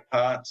plastic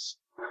pots.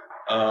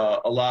 A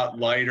lot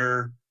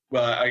lighter.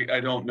 Well, I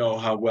don't know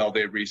how well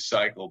they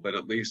recycle, but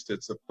at least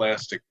it's a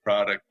plastic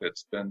product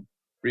that's been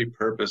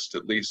repurposed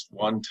at least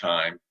one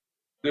time.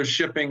 They're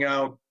shipping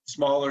out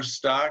smaller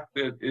stock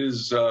that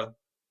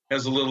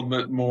has a little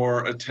bit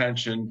more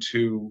attention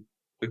to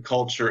the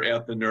culture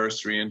at the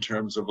nursery in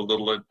terms of a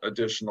little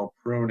additional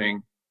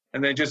pruning.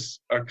 And they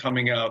just are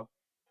coming out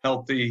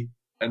healthy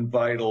and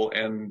vital.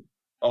 And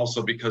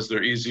also because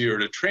they're easier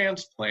to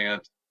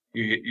transplant,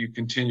 you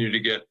continue to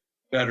get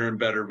better and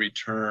better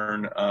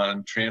return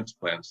on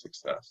transplant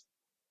success.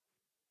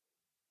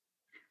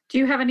 Do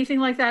you have anything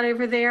like that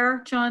over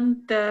there,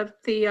 John? The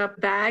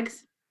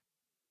bags?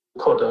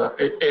 Called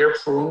air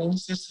pruning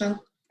system.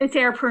 It's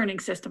air pruning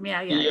system,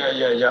 yeah.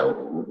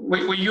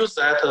 We use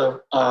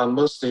that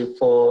mostly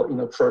for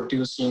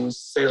producing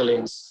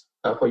seedlings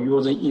for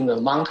using in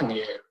the mountain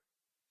air.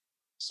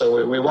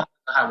 So we want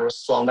to have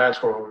strong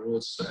natural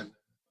roots.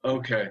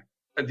 Okay.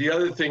 The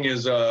other thing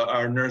is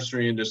our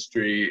nursery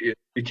industry, it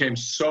became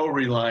so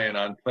reliant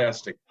on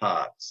plastic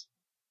pots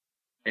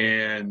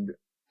and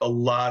a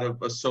lot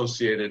of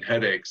associated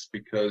headaches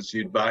because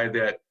you'd buy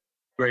that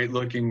great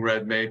looking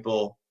red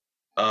maple,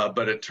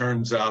 but it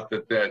turns out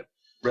that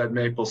red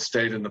maple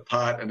stayed in the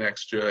pot an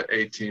extra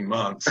 18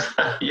 months.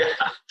 Yeah.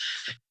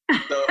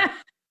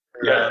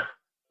 So,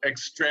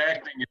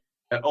 extracting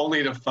it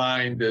only to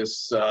find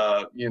this,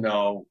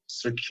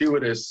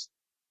 circuitous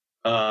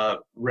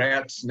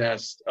rat's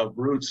nest of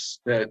roots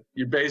that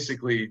you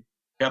basically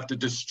have to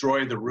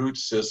destroy the root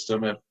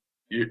system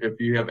if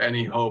you have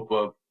any hope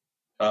of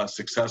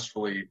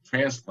successfully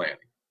transplanting.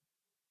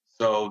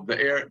 So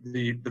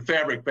the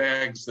fabric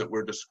bags that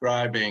we're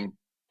describing,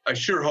 I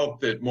sure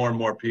hope that more and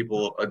more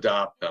people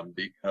adopt them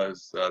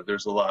because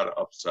there's a lot of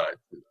upside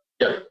to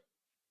them.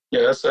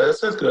 Yeah, that's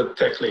a good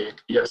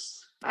technique.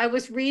 Yes. I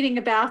was reading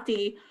about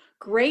the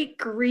Great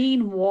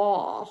Green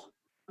Wall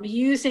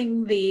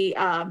using the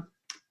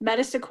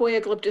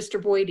Metasequoia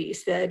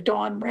glyptostrobioides, the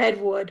dawn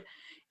redwood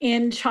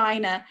in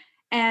China.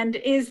 And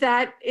is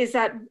that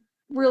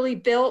really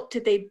built?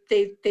 Did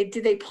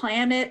they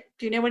plan it?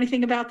 Do you know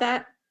anything about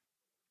that?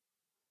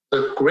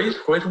 The Great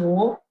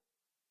Wall?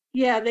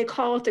 Yeah, they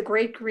call it the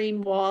Great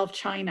Green Wall of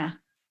China.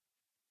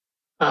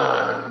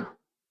 And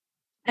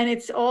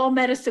it's all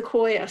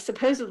Metasequoia,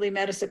 supposedly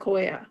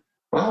Metasequoia.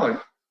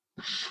 Oh,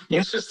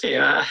 Interesting.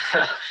 I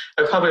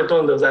probably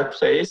don't know that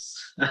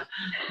place,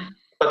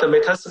 but the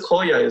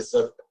Metasequoia is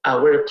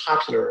very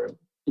popular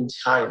in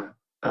China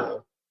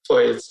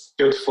for its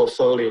beautiful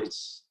foliage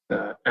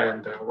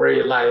and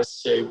very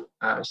nice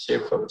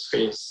shape of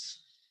trees.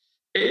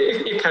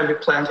 It can be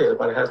planted,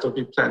 but it has to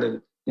be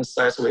planted in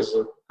sites with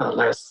a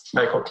nice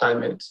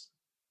microclimate.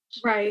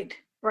 Right,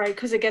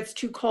 because it gets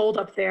too cold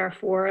up there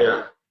for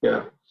it.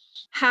 Yeah.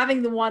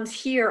 Having the ones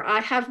here,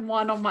 I have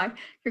one on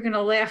you're going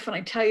to laugh when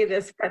I tell you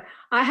this, but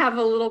I have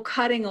a little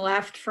cutting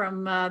left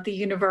from the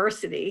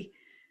university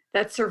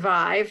that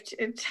survived.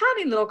 A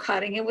tiny little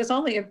cutting. It was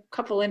only a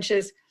couple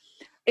inches.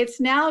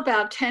 It's now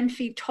about 10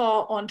 feet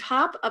tall on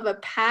top of a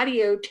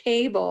patio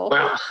table.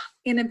 Wow.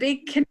 In a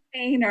big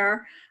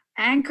container,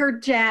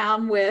 anchored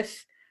down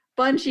with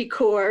bungee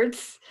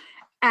cords.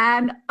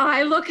 And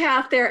I look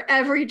out there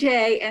every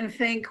day and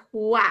think,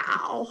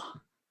 wow,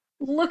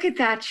 look at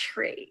that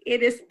tree.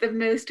 It is the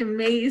most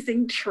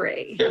amazing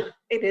tree. Yeah.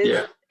 It is.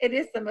 Yeah. It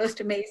is the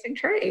most amazing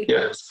tree.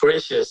 Yeah, it's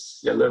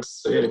gracious. It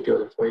looks really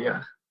beautiful.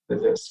 Yeah,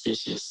 the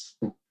species.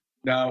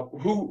 Now,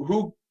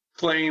 who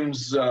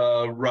claims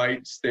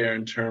rights there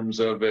in terms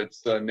of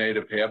its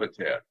native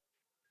habitat?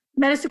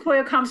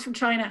 Metasequoia comes from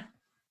China.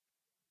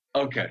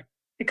 Okay.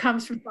 It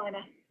comes from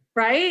China,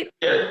 right?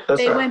 Yeah, that's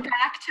they right. went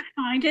back to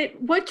find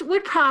it.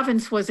 What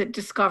province was it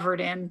discovered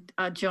in,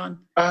 John?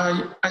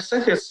 I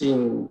think it's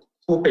in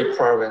Hubei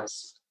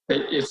province.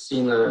 It's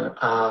in the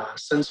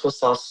central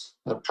south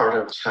part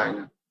of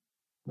China.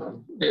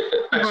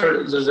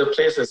 Actually, the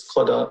place is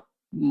called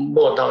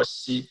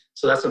Modaoxi,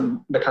 so that's a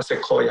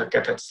Metasequoia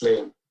get its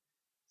name.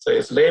 So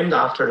it's named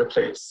after the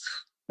place,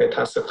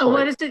 Metasequoia. Oh,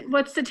 what is it?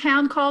 What's the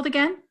town called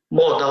again?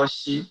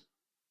 Modaoxi.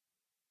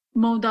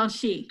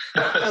 Modaoxi.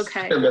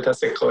 Okay.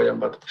 Metasequoia,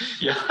 but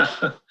yeah.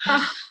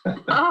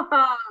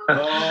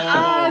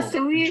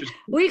 So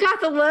we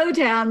got the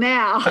lowdown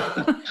now.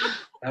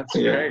 That's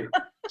great.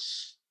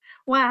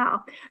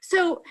 Wow.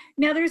 So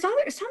now there's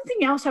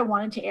something else I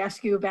wanted to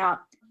ask you about.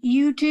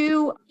 You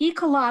do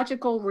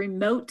ecological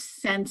remote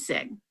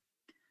sensing.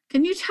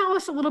 Can you tell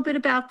us a little bit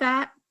about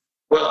that?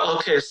 Well,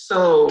 okay.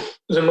 So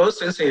remote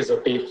sensing is a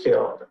big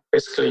field.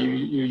 Basically,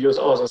 you use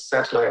all the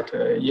satellite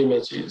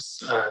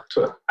images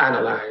to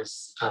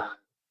analyze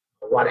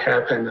what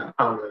happened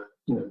on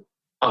the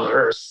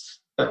Earth.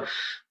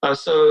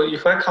 So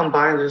if I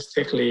combine this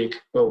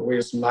technique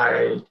with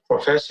my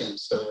profession,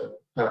 so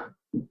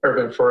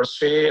urban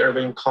forestry,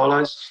 urban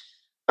ecology,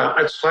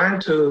 I try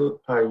to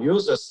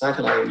use the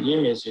satellite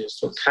images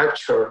to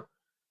capture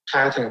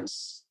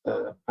patterns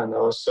and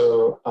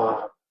also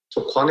to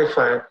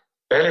quantify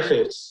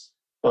benefits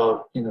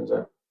of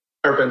the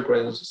urban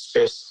green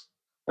space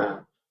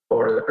or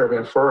the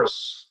urban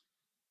forest.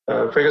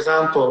 For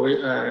example,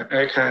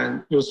 I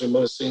can use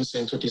remote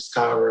sensing to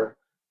discover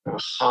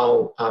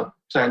how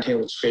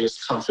planting trees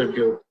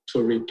contribute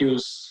to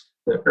reduce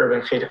the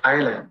urban heat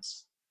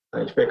islands.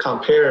 If we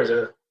compare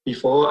the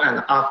before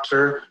and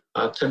after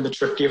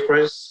temperature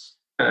difference,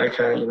 I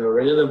can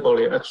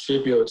reasonably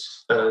attribute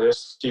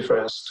this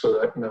difference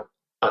to the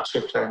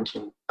tree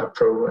planting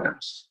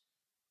programs.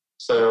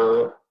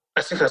 So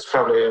I think that's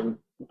probably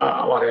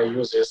what I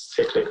use this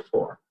technique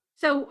for.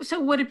 So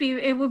would it be?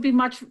 It would be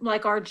much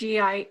like our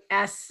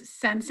GIS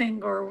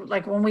sensing, or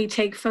like when we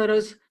take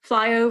photos,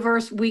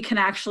 flyovers, we can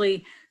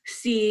actually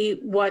see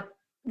what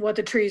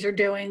the trees are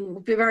doing.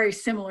 Would be very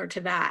similar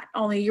to that.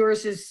 Only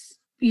yours is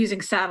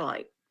using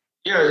satellite.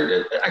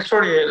 Yeah,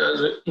 actually,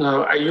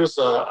 I use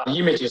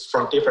images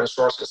from different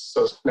sources.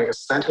 So like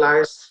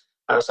satellites,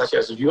 such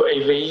as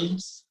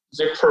UAVs,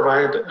 they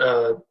provide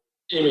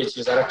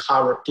images that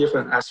cover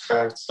different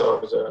aspects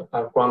of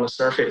the ground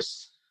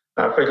surface.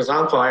 For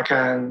example, I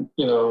can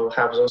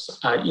have those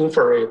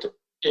infrared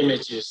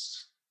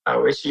images,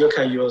 which you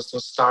can use to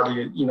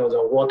study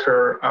the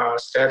water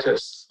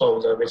status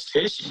of the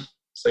vegetation.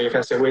 So you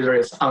can see whether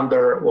it's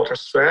under water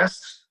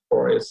stress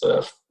or it's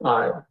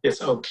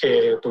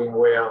okay, doing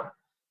well.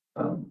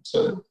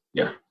 So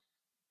yeah,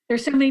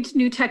 there's so many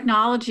new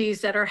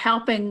technologies that are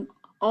helping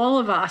all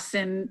of us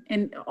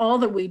in all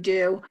that we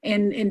do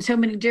in so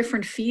many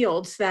different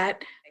fields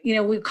that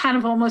we kind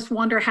of almost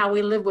wonder how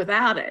we live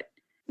without it,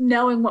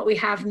 knowing what we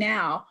have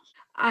now.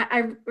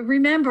 I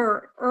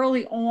remember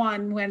early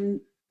on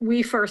when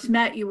we first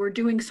met, you were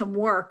doing some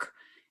work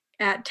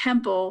at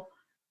Temple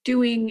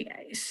doing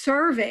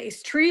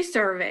surveys, tree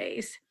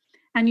surveys,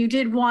 and you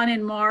did one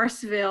in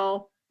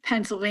Morrisville,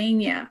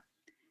 Pennsylvania,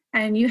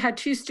 and you had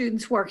 2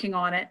 students working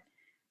on it.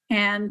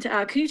 And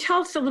can you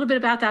tell us a little bit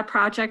about that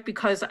project?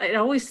 Because it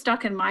always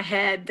stuck in my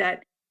head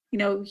that,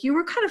 you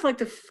were kind of like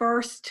the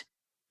first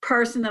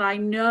person that I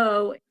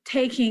know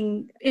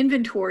taking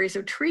inventories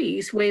of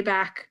trees way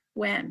back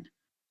when.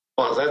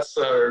 Well, that's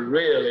a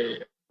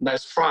really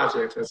nice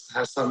project. It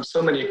has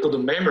so many good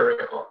memory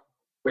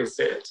with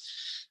it.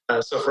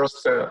 So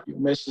first, you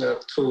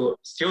mentioned 2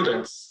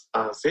 students.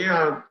 They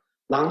are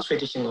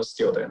non-traditional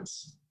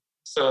students.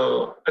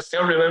 So I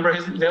still remember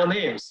their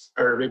names,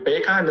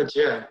 Rebecca and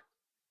Jen.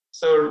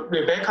 So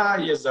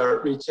Rebecca is a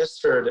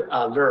registered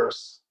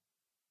nurse,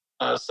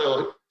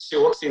 So she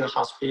works in a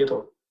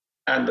hospital,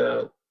 and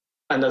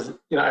at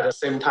the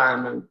same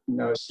time,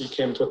 she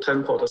came to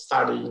Temple to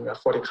study in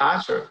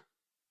horticulture.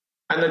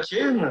 And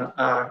Jim,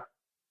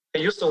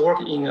 he used to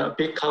work in a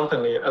big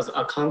company as an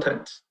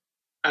accountant,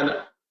 and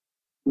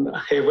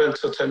he went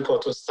to Temple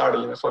to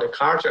study in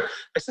horticulture.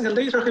 I think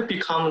later he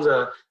became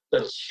the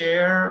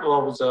chair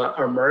of the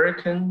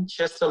American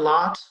Chester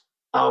Lot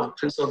of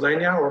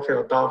Pennsylvania or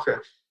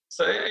Philadelphia.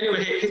 So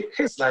anyway,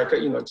 he's like,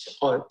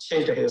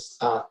 changed his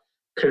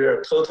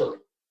career totally.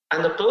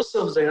 And both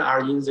of them are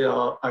in their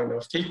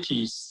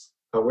 50s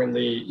when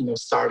they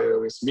started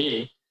with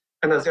me.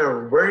 And they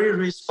are very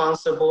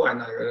responsible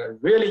and are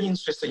really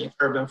interested in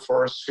urban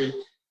forestry.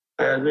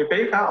 And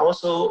Rebecca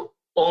also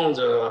owns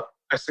the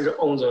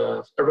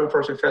Urban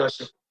Forestry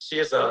Fellowship. She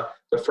is the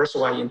first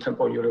one in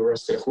Temple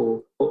University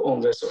who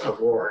owns this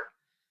award.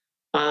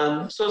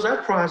 So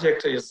that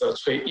project is a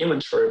tree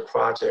inventory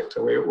project.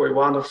 We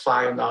want to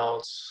find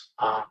out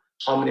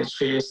how many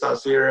trees are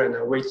there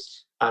and which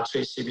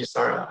tree species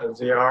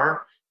there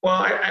are.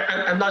 Well,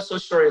 I'm not so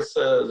sure it's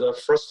the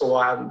first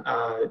one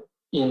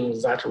in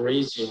that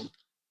region.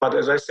 But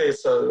as I say,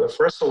 it's the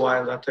first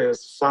one that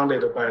is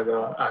funded by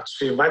the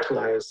Tree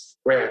Vitalize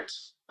grant.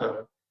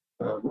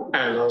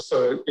 And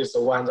also is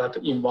the one that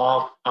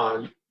involved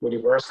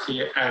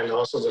university and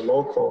also the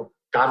local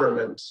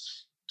government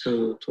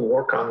to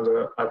work on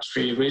the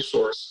tree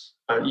resource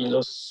in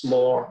those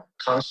small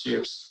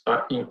townships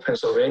in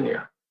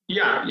Pennsylvania.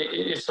 Yeah,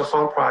 it's a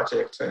fun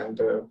project. And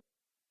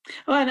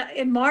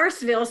in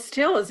Morrisville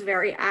still is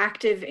very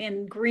active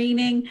in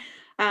greening.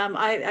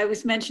 I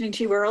was mentioning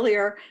to you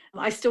earlier,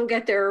 I still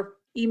get their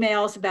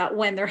emails about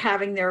when they're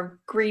having their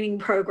greening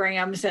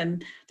programs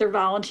and their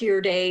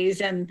volunteer days.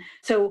 And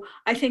so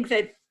I think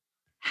that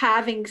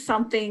having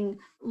something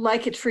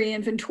like a tree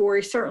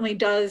inventory certainly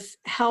does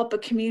help a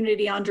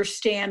community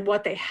understand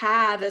what they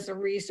have as a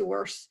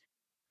resource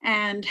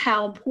and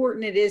how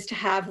important it is to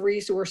have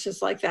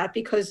resources like that,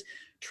 because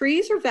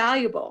trees are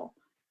valuable.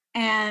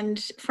 And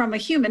from a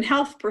human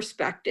health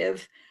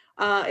perspective,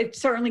 it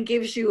certainly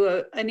gives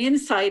you an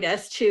insight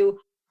as to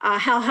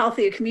how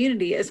healthy a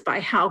community is by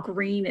how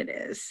green it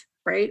is,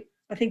 right?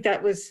 I think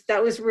that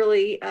was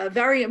really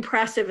very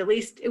impressive. At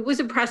least it was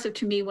impressive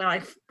to me when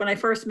I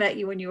first met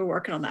you when you were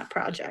working on that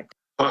project.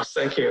 Oh,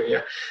 thank you.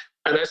 Yeah,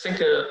 and I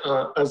think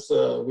as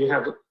we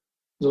have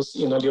those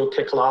new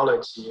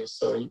technology,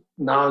 so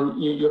now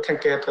you can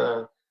get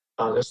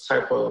this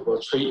type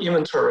of tree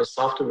inventory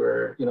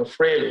software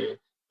freely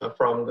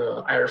from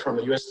the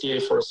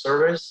USDA for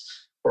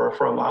service or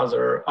from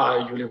other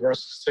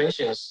university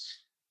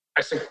extensions.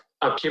 I think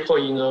people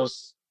in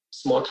those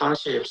small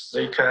townships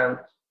they can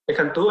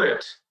do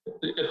it.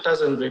 It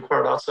doesn't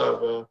require lots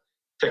of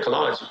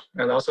technology.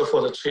 And also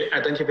for the tree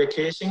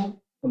identification,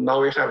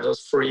 now we have those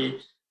free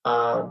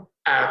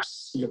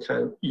apps. You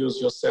can use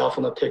your cell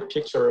phone to take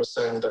pictures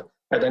and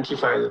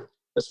identify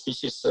the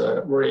species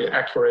very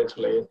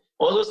accurately.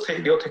 All those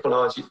new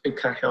technology, it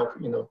can help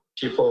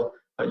people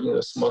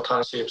small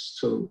townships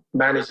to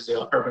manage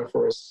their urban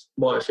forests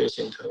more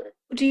efficiently.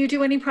 Do you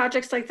do any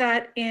projects like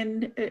that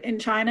in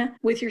China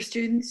with your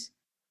students?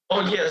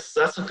 Oh yes,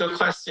 that's a good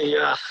question.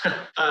 Yeah,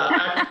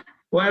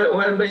 when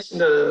I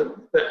mentioned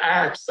the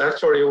apps,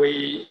 actually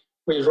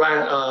we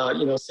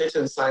run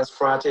citizen science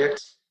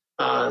project.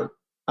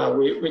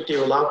 We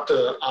developed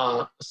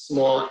a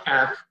small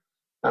app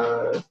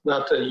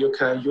that you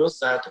can use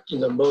that in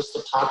the most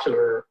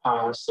popular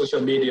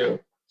social media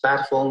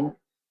platform.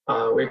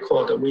 We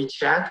call it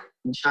WeChat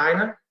in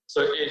China.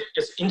 So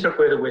it's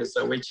integrated with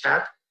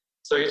WeChat.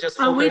 So you just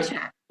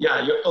WeChat.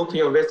 Yeah, you open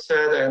your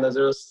WeChat and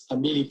there's a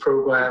mini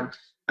program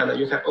and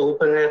you can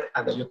open it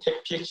and you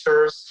take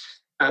pictures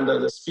and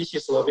the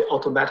species will be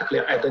automatically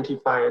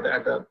identified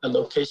and the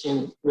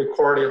location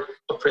recorded,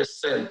 press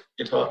send.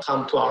 It will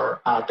come to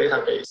our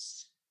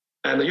database.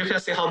 And you can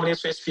see how many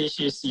tree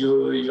species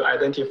you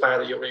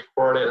identified, you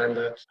recorded,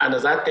 and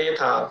that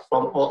data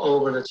from all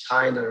over the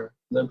China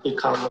then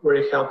become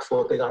very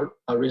helpful data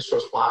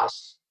resource for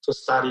us to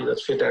study the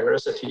tree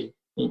diversity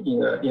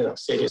in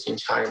cities in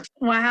China.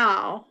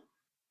 Wow,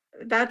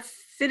 that's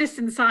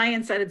citizen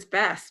science at its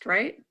best,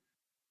 right?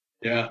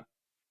 Yeah.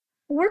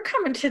 We're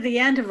coming to the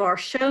end of our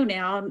show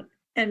now,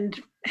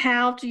 and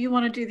Hal, do you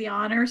want to do the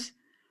honors?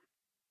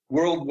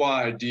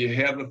 Worldwide, do you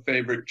have a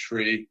favorite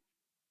tree?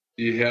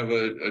 Do you have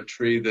a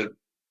tree that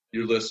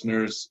your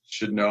listeners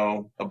should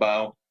know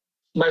about?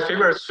 My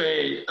favorite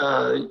tree,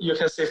 you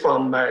can see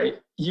from my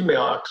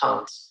email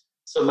account.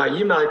 So my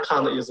email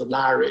account is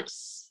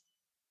Larix.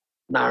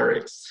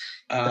 Nice.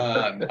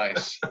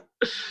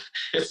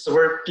 It's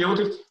very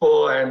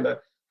beautiful,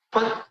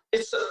 but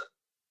it's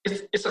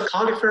a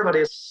cauliflower, but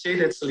it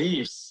shades its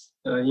leaves,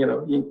 in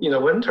the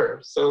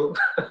winter. So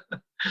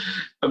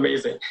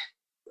amazing.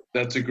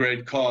 That's a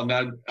great call.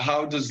 Now,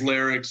 how does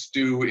Larix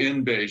do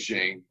in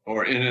Beijing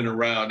or in and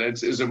around?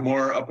 Is it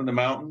more up in the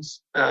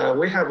mountains?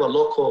 We have a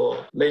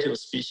local native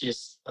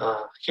species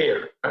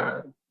here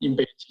in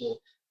Beijing,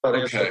 but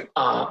okay. It's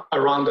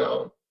around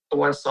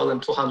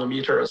 1,200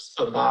 meters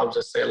above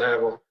the sea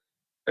level.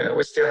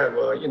 We still have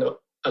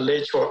a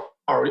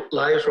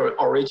lateral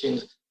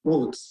origin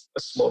woods,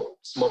 a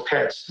small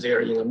patch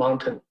there in the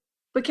mountain.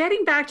 But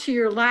getting back to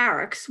your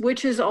larynx,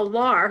 which is a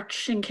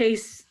larch, in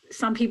case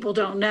some people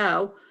don't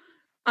know,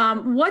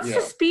 what's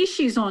the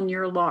species on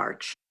your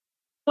larch?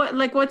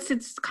 What's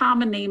its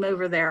common name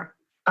over there?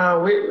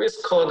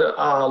 It's called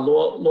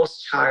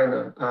Lost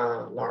China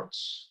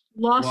larch.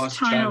 Lost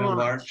China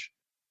larch.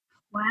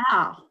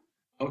 Wow.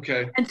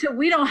 Okay. And so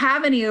we don't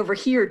have any over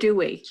here, do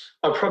we?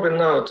 Probably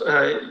not,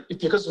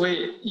 because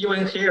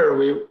even here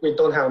we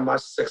don't have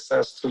much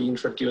success to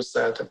introduce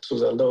that to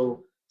the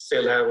low sea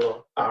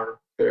level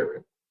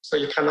area. So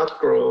you cannot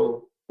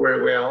grow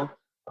very well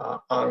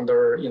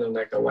under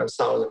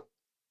 1,000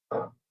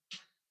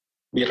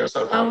 meters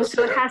above. Oh,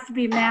 so it has to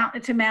be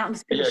mountain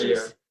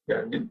species.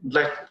 Yeah.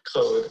 Black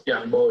cold,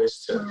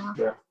 moist.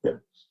 Yeah.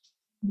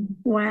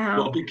 Wow.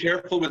 Well, be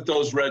careful with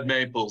those red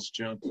maples,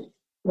 Jim.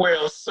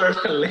 Well,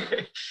 certainly,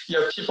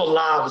 people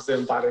love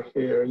them, but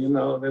here, they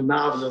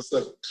love those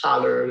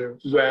colored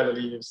red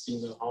leaves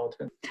in the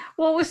autumn.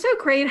 Well, it was so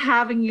great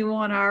having you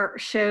on our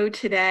show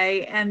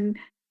today, and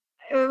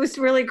it was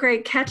really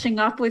great catching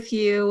up with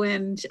you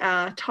and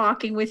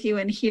talking with you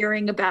and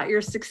hearing about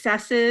your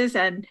successes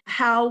and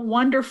how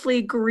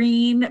wonderfully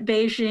green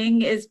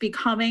Beijing is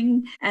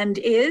becoming and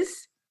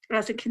is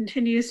as it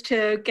continues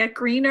to get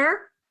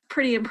greener.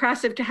 Pretty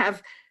impressive to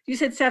have, you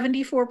said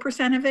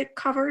 74% of it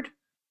covered?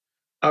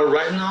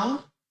 Right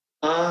now?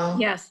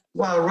 Yes.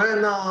 Well, right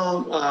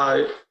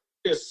now,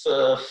 it's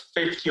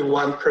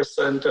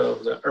 51%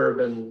 of the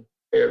urban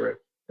area.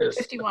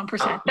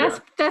 51%.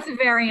 That's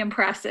very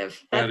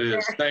impressive. That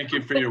is. Thank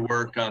you for your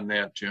work on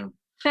that, Jim.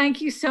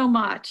 Thank you so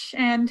much.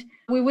 And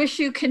we wish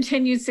you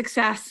continued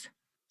success.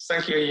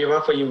 Thank you,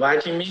 Eva, for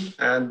inviting me.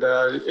 And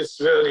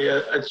it's really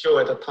a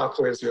joy to talk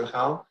with you,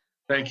 Hal.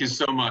 Thank you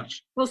so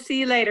much. We'll see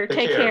you later.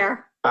 Take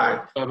care.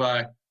 Bye.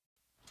 Bye-bye.